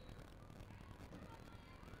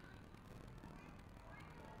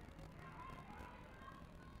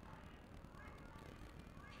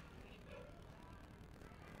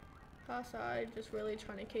 Parsai just really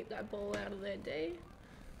trying to keep that ball out of their D,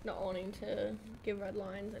 not wanting to give Red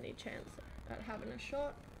Lions any chance at having a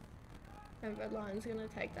shot. And Red Lions are going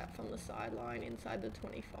to take that from the sideline inside the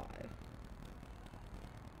 25.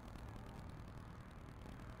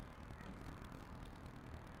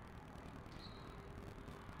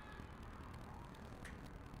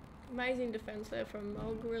 Amazing defence there from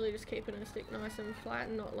Mulg, really just keeping her stick nice and flat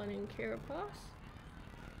and not letting Kira pass.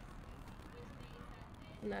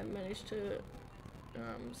 And they've managed to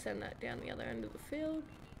send that down the other end of the field.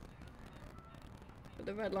 But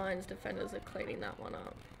the Red Lions defenders are cleaning that one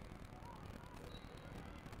up.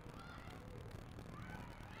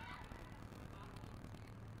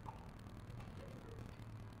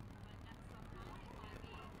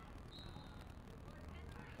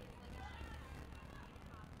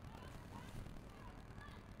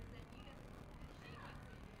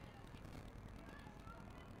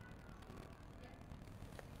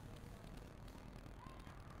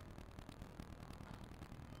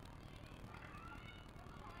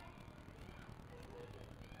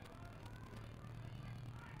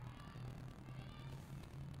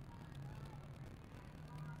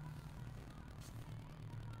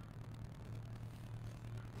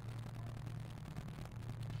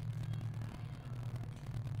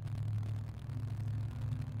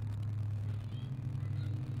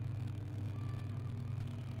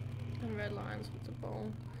 Red Lions with the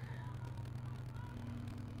ball.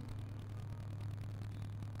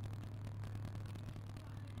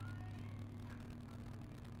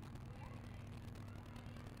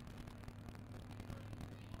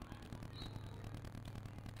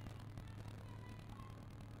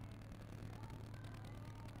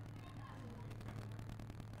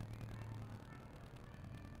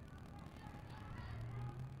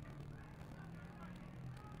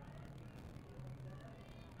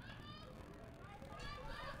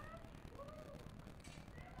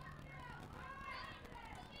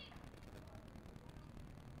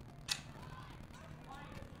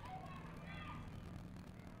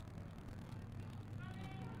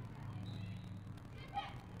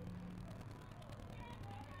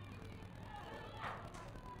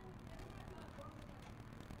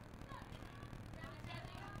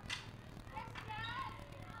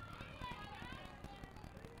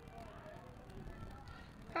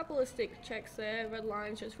 Couple of stick checks there. Red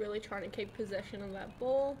Lions just really trying to keep possession of that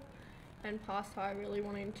ball, and Past High really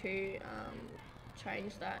wanting to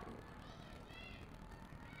change that.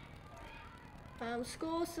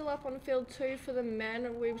 Score still up on field 2 for the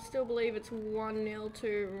men. We still believe it's 1-0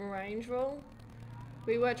 to Rangeville.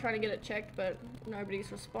 We were trying to get it checked, but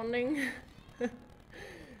nobody's responding. So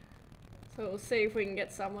we'll see if we can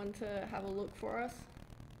get someone to have a look for us.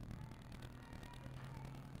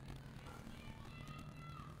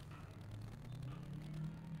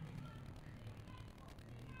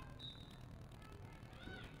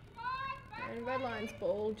 And Red Lions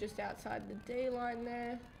ball just outside the D line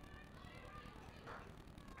there.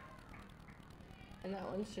 And that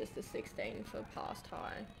one's just a 16 for Past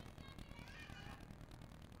High.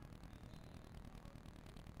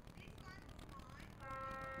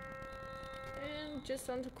 And just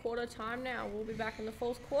onto quarter time now. We'll be back in the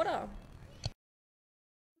fourth quarter.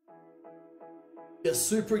 We are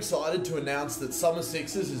super excited to announce that Summer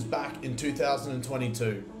Sixes is back in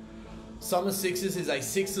 2022. Summer Sixes is a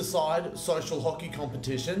six-a-side social hockey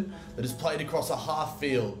competition that is played across a half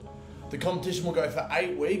field. The competition will go for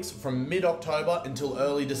 8 weeks from mid-October until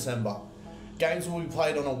early December. Games will be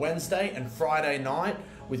played on a Wednesday and Friday night,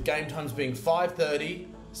 with game times being 5:30,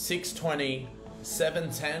 6:20,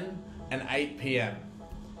 7:10 and 8 p.m.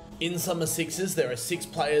 In Summer Sixes, there are 6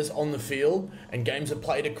 players on the field and games are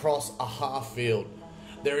played across a half field.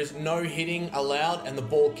 There is no hitting allowed and the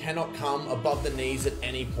ball cannot come above the knees at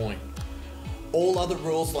any point. All other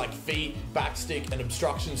rules like feet, backstick and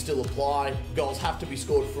obstruction still apply. Goals have to be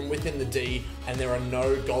scored from within the D and there are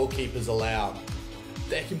no goalkeepers allowed.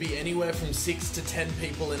 There can be anywhere from 6 to 10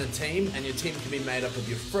 people in a team, and your team can be made up of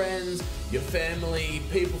your friends, your family,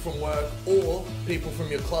 people from work or people from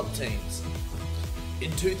your club teams.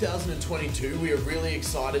 In 2022, we are really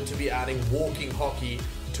excited to be adding walking hockey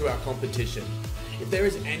to our competition. If there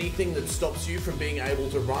is anything that stops you from being able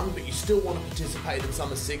to run but you still want to participate in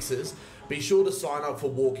Summer Sixes, be sure to sign up for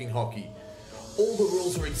walking hockey. All the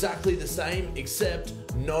rules are exactly the same except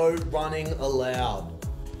no running allowed.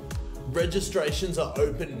 Registrations are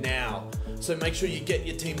open now, so make sure you get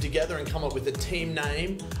your team together and come up with a team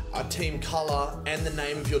name, a team colour and the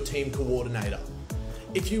name of your team coordinator.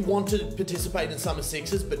 If you want to participate in Summer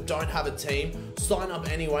Sixes but don't have a team, sign up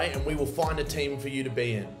anyway and we will find a team for you to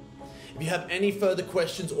be in. If you have any further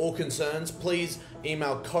questions or concerns, please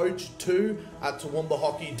email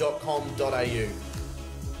coach2@toowoombahockey.com.au.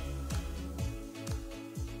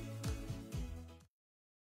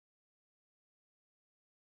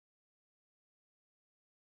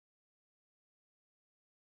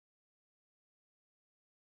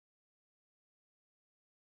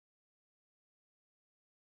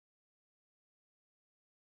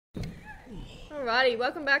 Alrighty,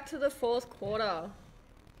 welcome back to the fourth quarter.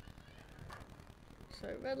 So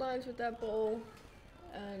Red Lions with that ball,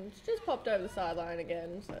 and it's just popped over the sideline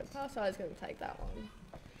again, so Past High is going to take that one.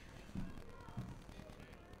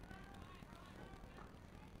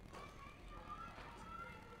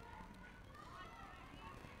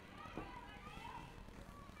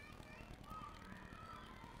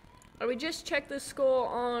 We just checked the score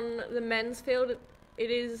on the men's field. It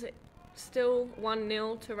is still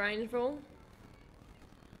 1-0 to Rangeville.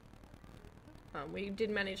 We did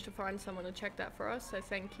manage to find someone to check that for us, so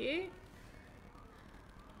thank you.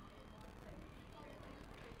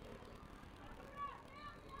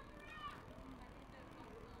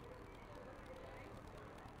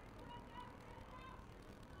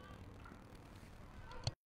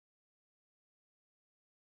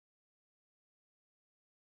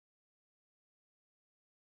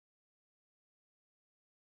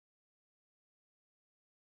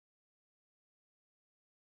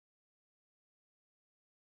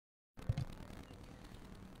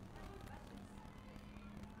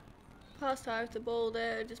 Pass high with the ball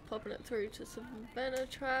there, just popping it through to Savannah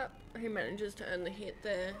Trap, who manages to earn the hit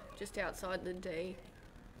there, just outside the D.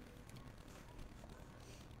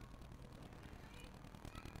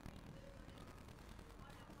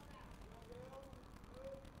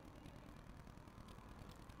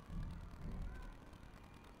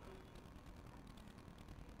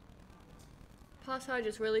 Pass high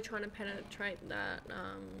just really trying to penetrate that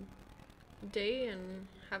D and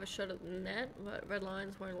have a shot at the net, but Red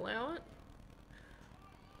Lions won't allow it.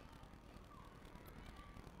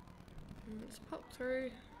 And it's popped through.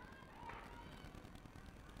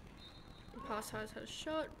 Pass high's had a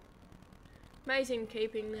shot. Amazing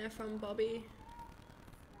keeping there from Bobby.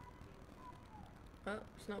 Oh,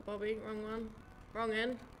 it's not Bobby, wrong one. Wrong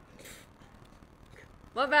end.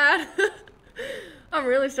 My bad. I'm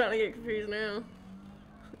really starting to get confused now.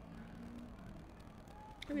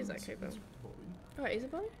 Who is that keeper? Oh, is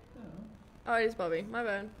it Bobby? Yeah. Oh, it is Bobby. My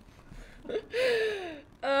bad.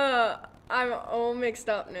 I'm all mixed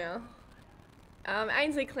up now.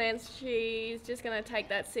 Ainsley Clance, she's just going to take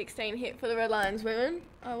that 16 hit for the Red Lions women.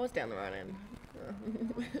 Oh, I was down the right end.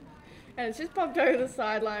 And it's just popped over the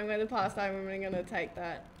sideline where the pastime women are going to take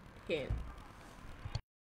that hit.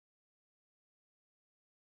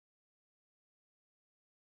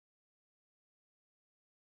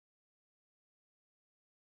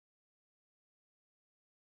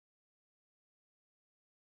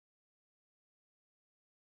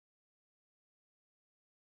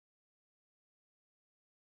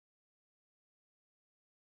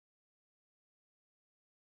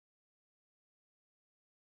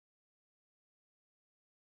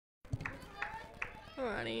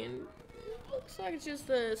 Alrighty, and looks like it's just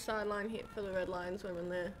the sideline hit for the Red Lions women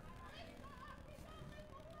there.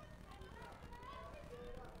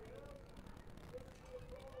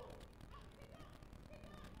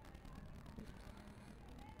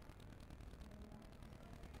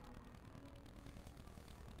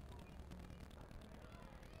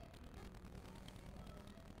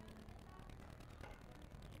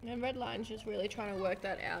 And Red Lions just really trying to work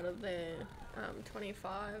that out of their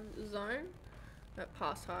 25 zone. That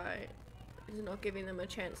pass high is not giving them a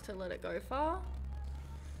chance to let it go far.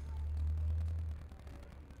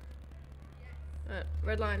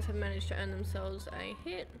 Red Lions have managed to earn themselves a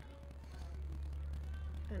hit.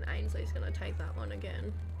 And Ainsley's going to take that one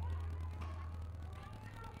again.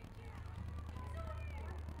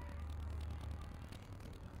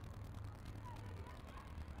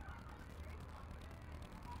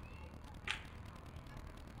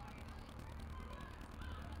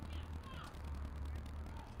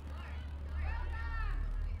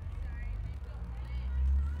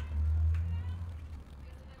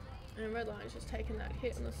 And Red Lions just taking that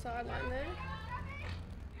hit on the sideline there.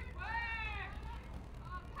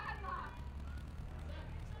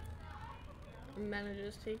 And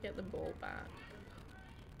manages to get the ball back.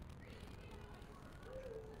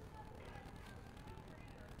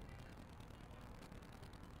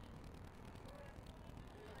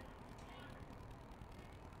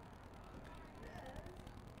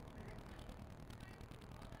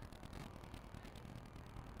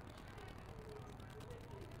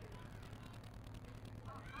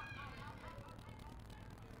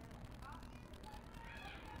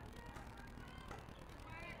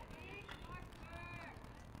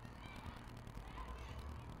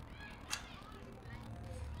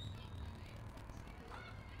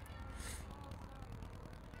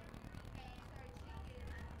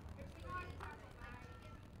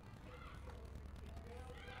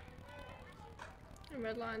 And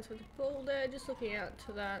Red Lions with the ball there, just looking out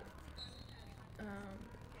to that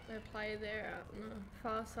their play there out on the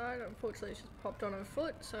far side. Unfortunately, it's just popped on her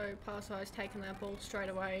foot, so Parside's taken that ball straight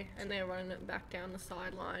away and they're running it back down the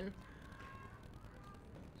sideline.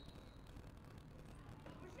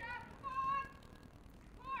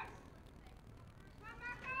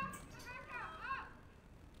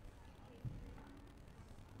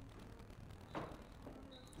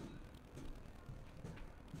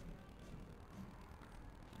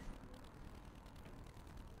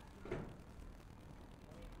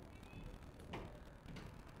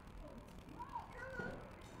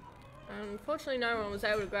 Unfortunately, no one was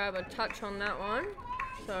able to grab a touch on that one,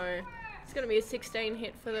 so it's going to be a 16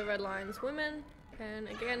 hit for the Red Lions women. And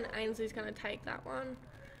again, Ainsley's going to take that one,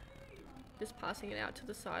 just passing it out to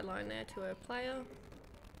the sideline there to her player,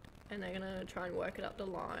 and they're going to try and work it up the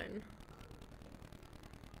line.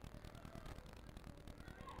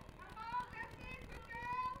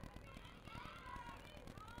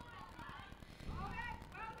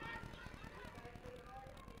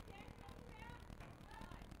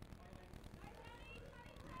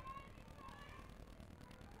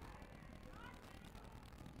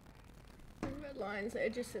 Red Lions, they're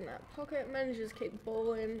just in that pocket, manages to keep the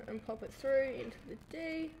ball in and pop it through into the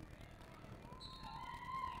D.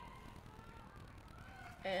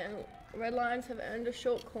 And Red Lions have earned a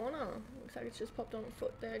short corner. Looks like it's just popped on a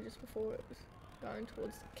foot there just before it was going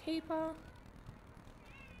towards the keeper.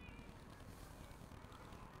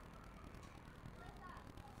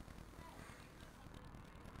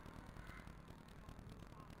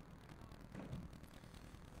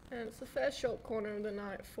 And it's the first short corner of the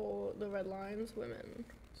night for the Red Lions women,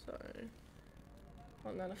 so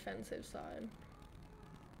on that offensive side.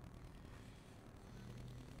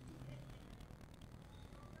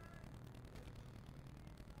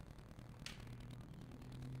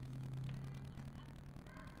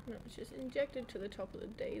 And it's just injected to the top of the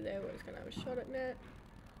D there where it's going to have a shot at net.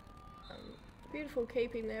 Beautiful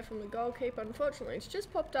keeping there from the goalkeeper. Unfortunately, it's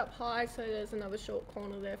just popped up high, so there's another short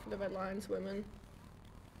corner there for the Red Lions women.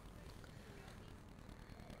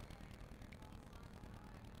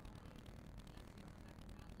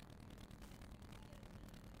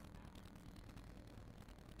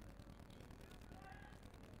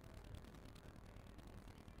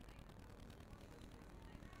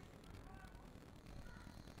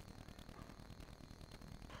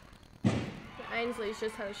 Ainsley's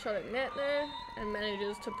just had a shot at net there and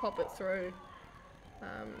manages to pop it through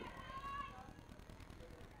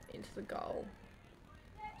into the goal.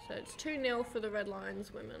 So it's 2-0 for the Red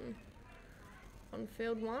Lions women on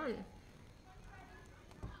field 1.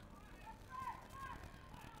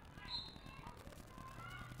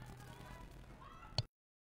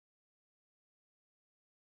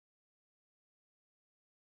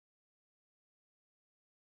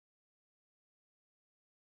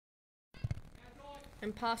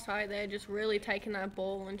 And past high there, just really taking that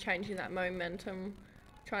ball and changing that momentum,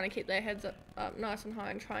 trying to keep their heads up nice and high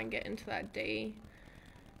and try and get into that D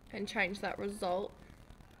and change that result.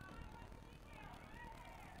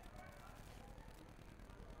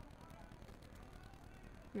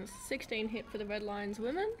 And it's a 16 hit for the Red Lions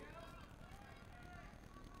women.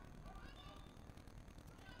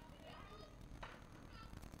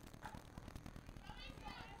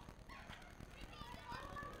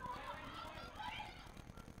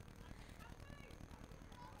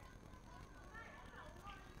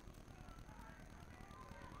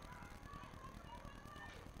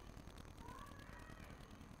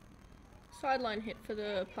 Sideline hit for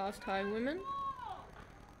the past high women.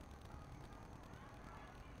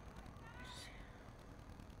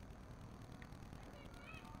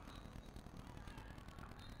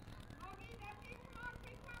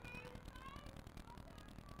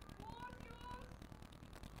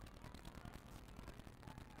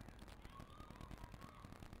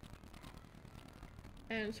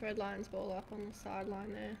 And it's Red Lions ball up on the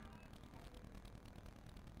sideline there.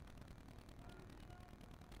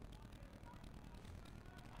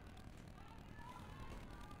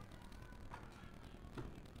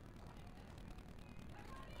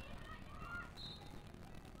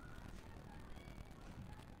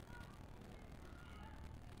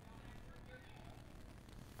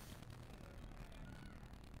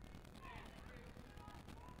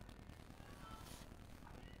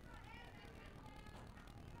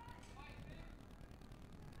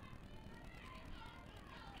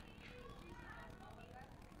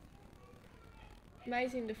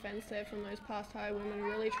 Amazing defence there from those past high women,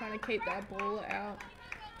 really trying to keep that ball out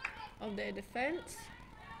of their defence.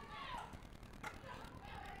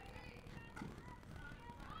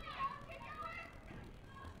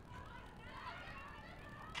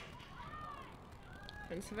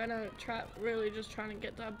 And Savannah Trapp really just trying to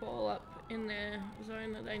get that ball up in their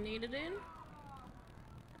zone that they need it in.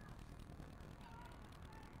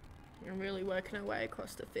 And really working her way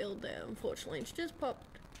across the field there. Unfortunately, it's just popped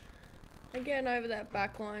again over that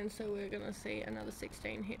back line, so we're going to see another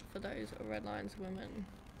 16 hit for those Red Lions women.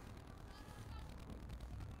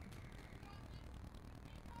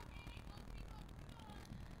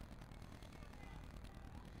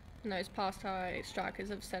 And those past high strikers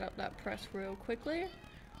have set up that press real quickly,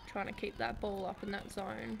 trying to keep that ball up in that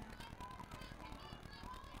zone.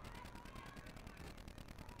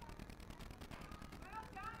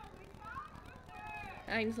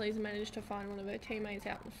 Ainsley's managed to find one of her teammates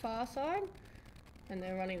out on the far side, and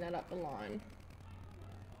they're running that up the line.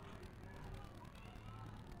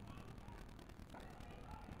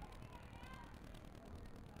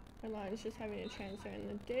 The line's just having a chance there in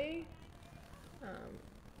the D.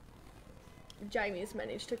 Jamie's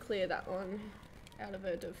managed to clear that one out of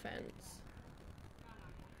her defence.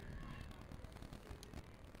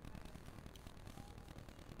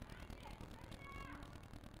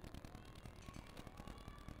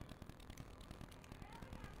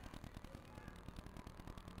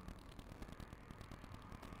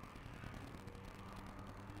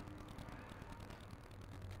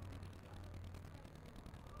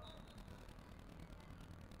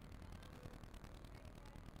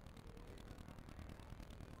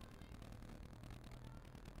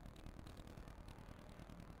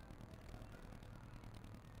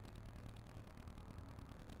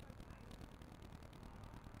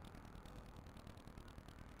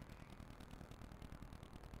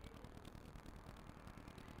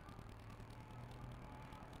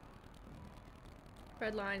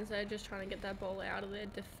 Red Lions there just trying to get that ball out of their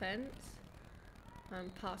defence.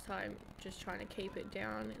 Pass home just trying to keep it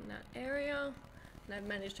down in that area. And they've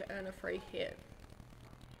managed to earn a free hit.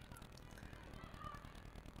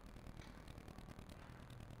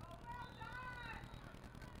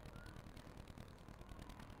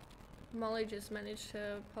 Molly just managed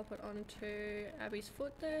to pop it onto Abby's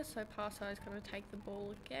foot there, so Parso is going to take the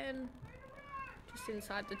ball again, just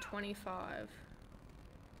inside the 25.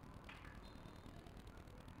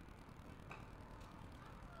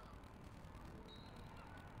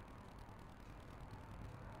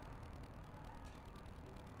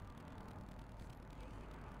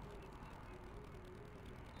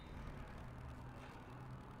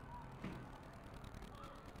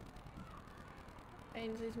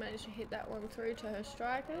 Ainsley's managed to hit that one through to her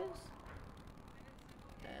strikers,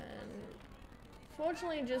 and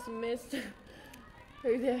fortunately just missed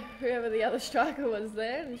whoever the other striker was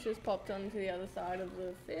there, and it's just popped onto the other side of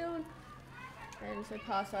the field. And so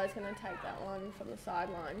Parside's going to take that one from the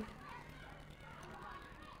sideline.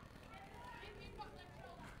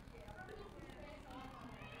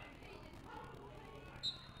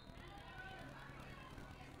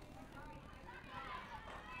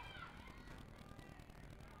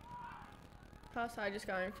 Parside just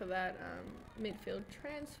going for that midfield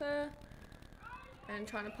transfer and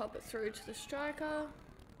trying to pop it through to the striker.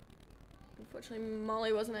 Unfortunately,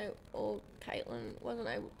 Molly wasn't able, or Caitlin wasn't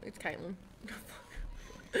able, it's Caitlin.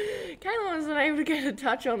 Caitlin wasn't able to get a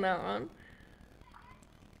touch on that one.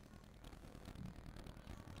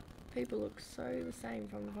 People look so the same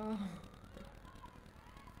from afar.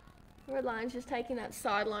 Red Lions just taking that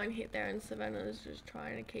sideline hit there, and Savannah's just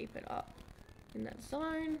trying to keep it up in that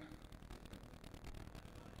zone.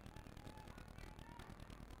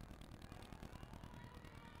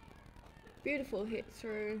 Beautiful hit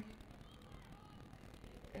through,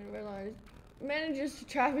 and Red Lions manages to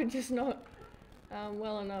trap it, just not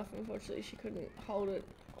well enough. Unfortunately, she couldn't hold it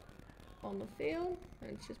on the field, and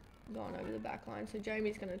it's just gone over the back line. So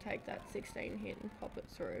Jamie's going to take that 16 hit and pop it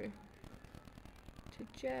through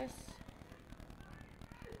to Jess.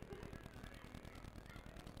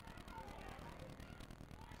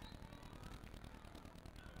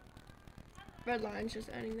 Red Lions just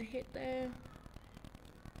earning the hit there.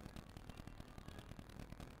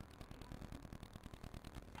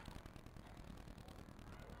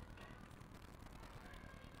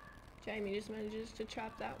 Jamie just manages to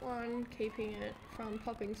trap that one, keeping it from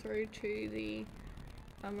popping through to the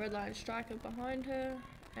Red Lion striker behind her,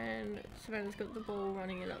 and Savannah's got the ball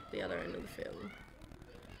running it up the other end of the field.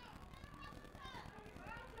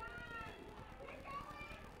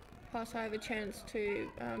 Pass have a chance to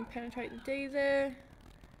penetrate the D there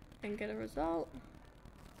and get a result.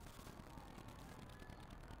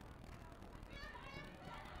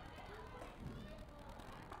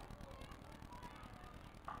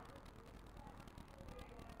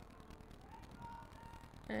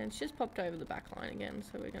 And it's just popped over the back line again,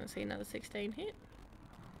 so we're going to see another 16 hit.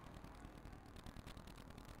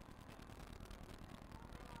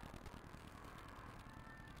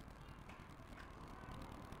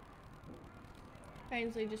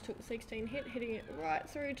 Ainsley just took the 16 hit, hitting it right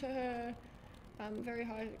through to her very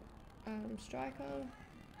high striker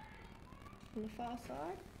on the far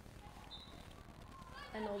side.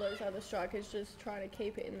 And all those other strikers just trying to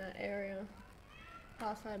keep it in that area.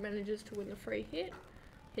 Far side manages to win the free hit,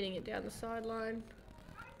 hitting it down the sideline.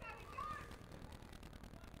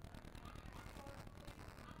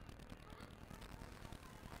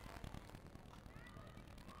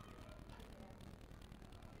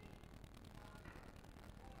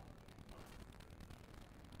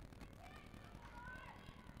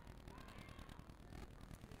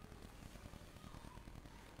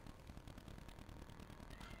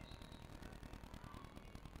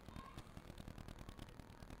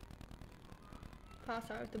 Pass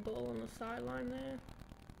out the ball on the sideline there.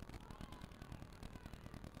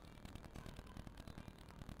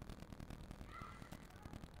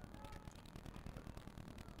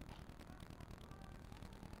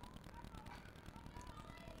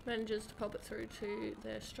 Manages to pop it through to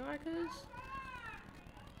their strikers,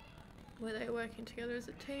 where they're working together as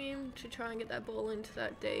a team to try and get that ball into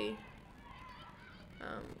that D.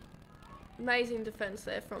 Amazing defence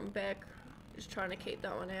there from Beck, just trying to keep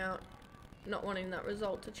that one out, not wanting that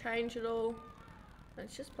result to change at all. And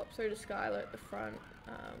it's just popped through to Skylar at the front,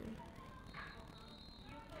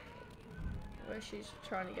 where she's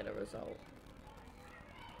trying to get a result.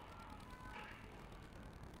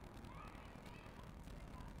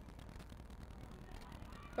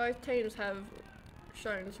 Both teams have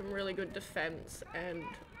shown some really good defence and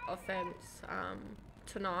offence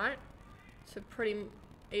tonight, It's a pretty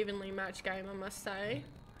evenly matched game, I must say.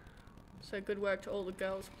 So good work to all the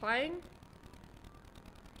girls playing.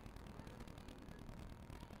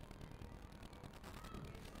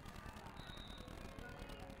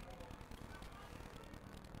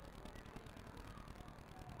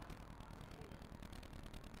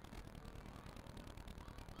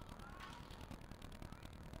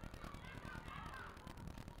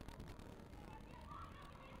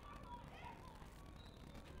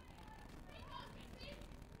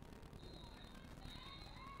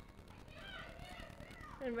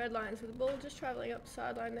 And Red Lions with the ball, just travelling up the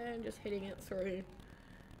sideline there and just hitting it through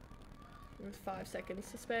with 5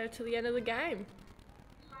 seconds to spare to the end of the game.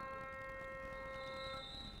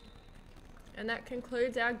 And that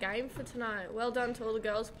concludes our game for tonight. Well done to all the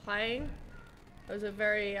girls playing. It was a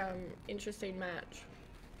very interesting match.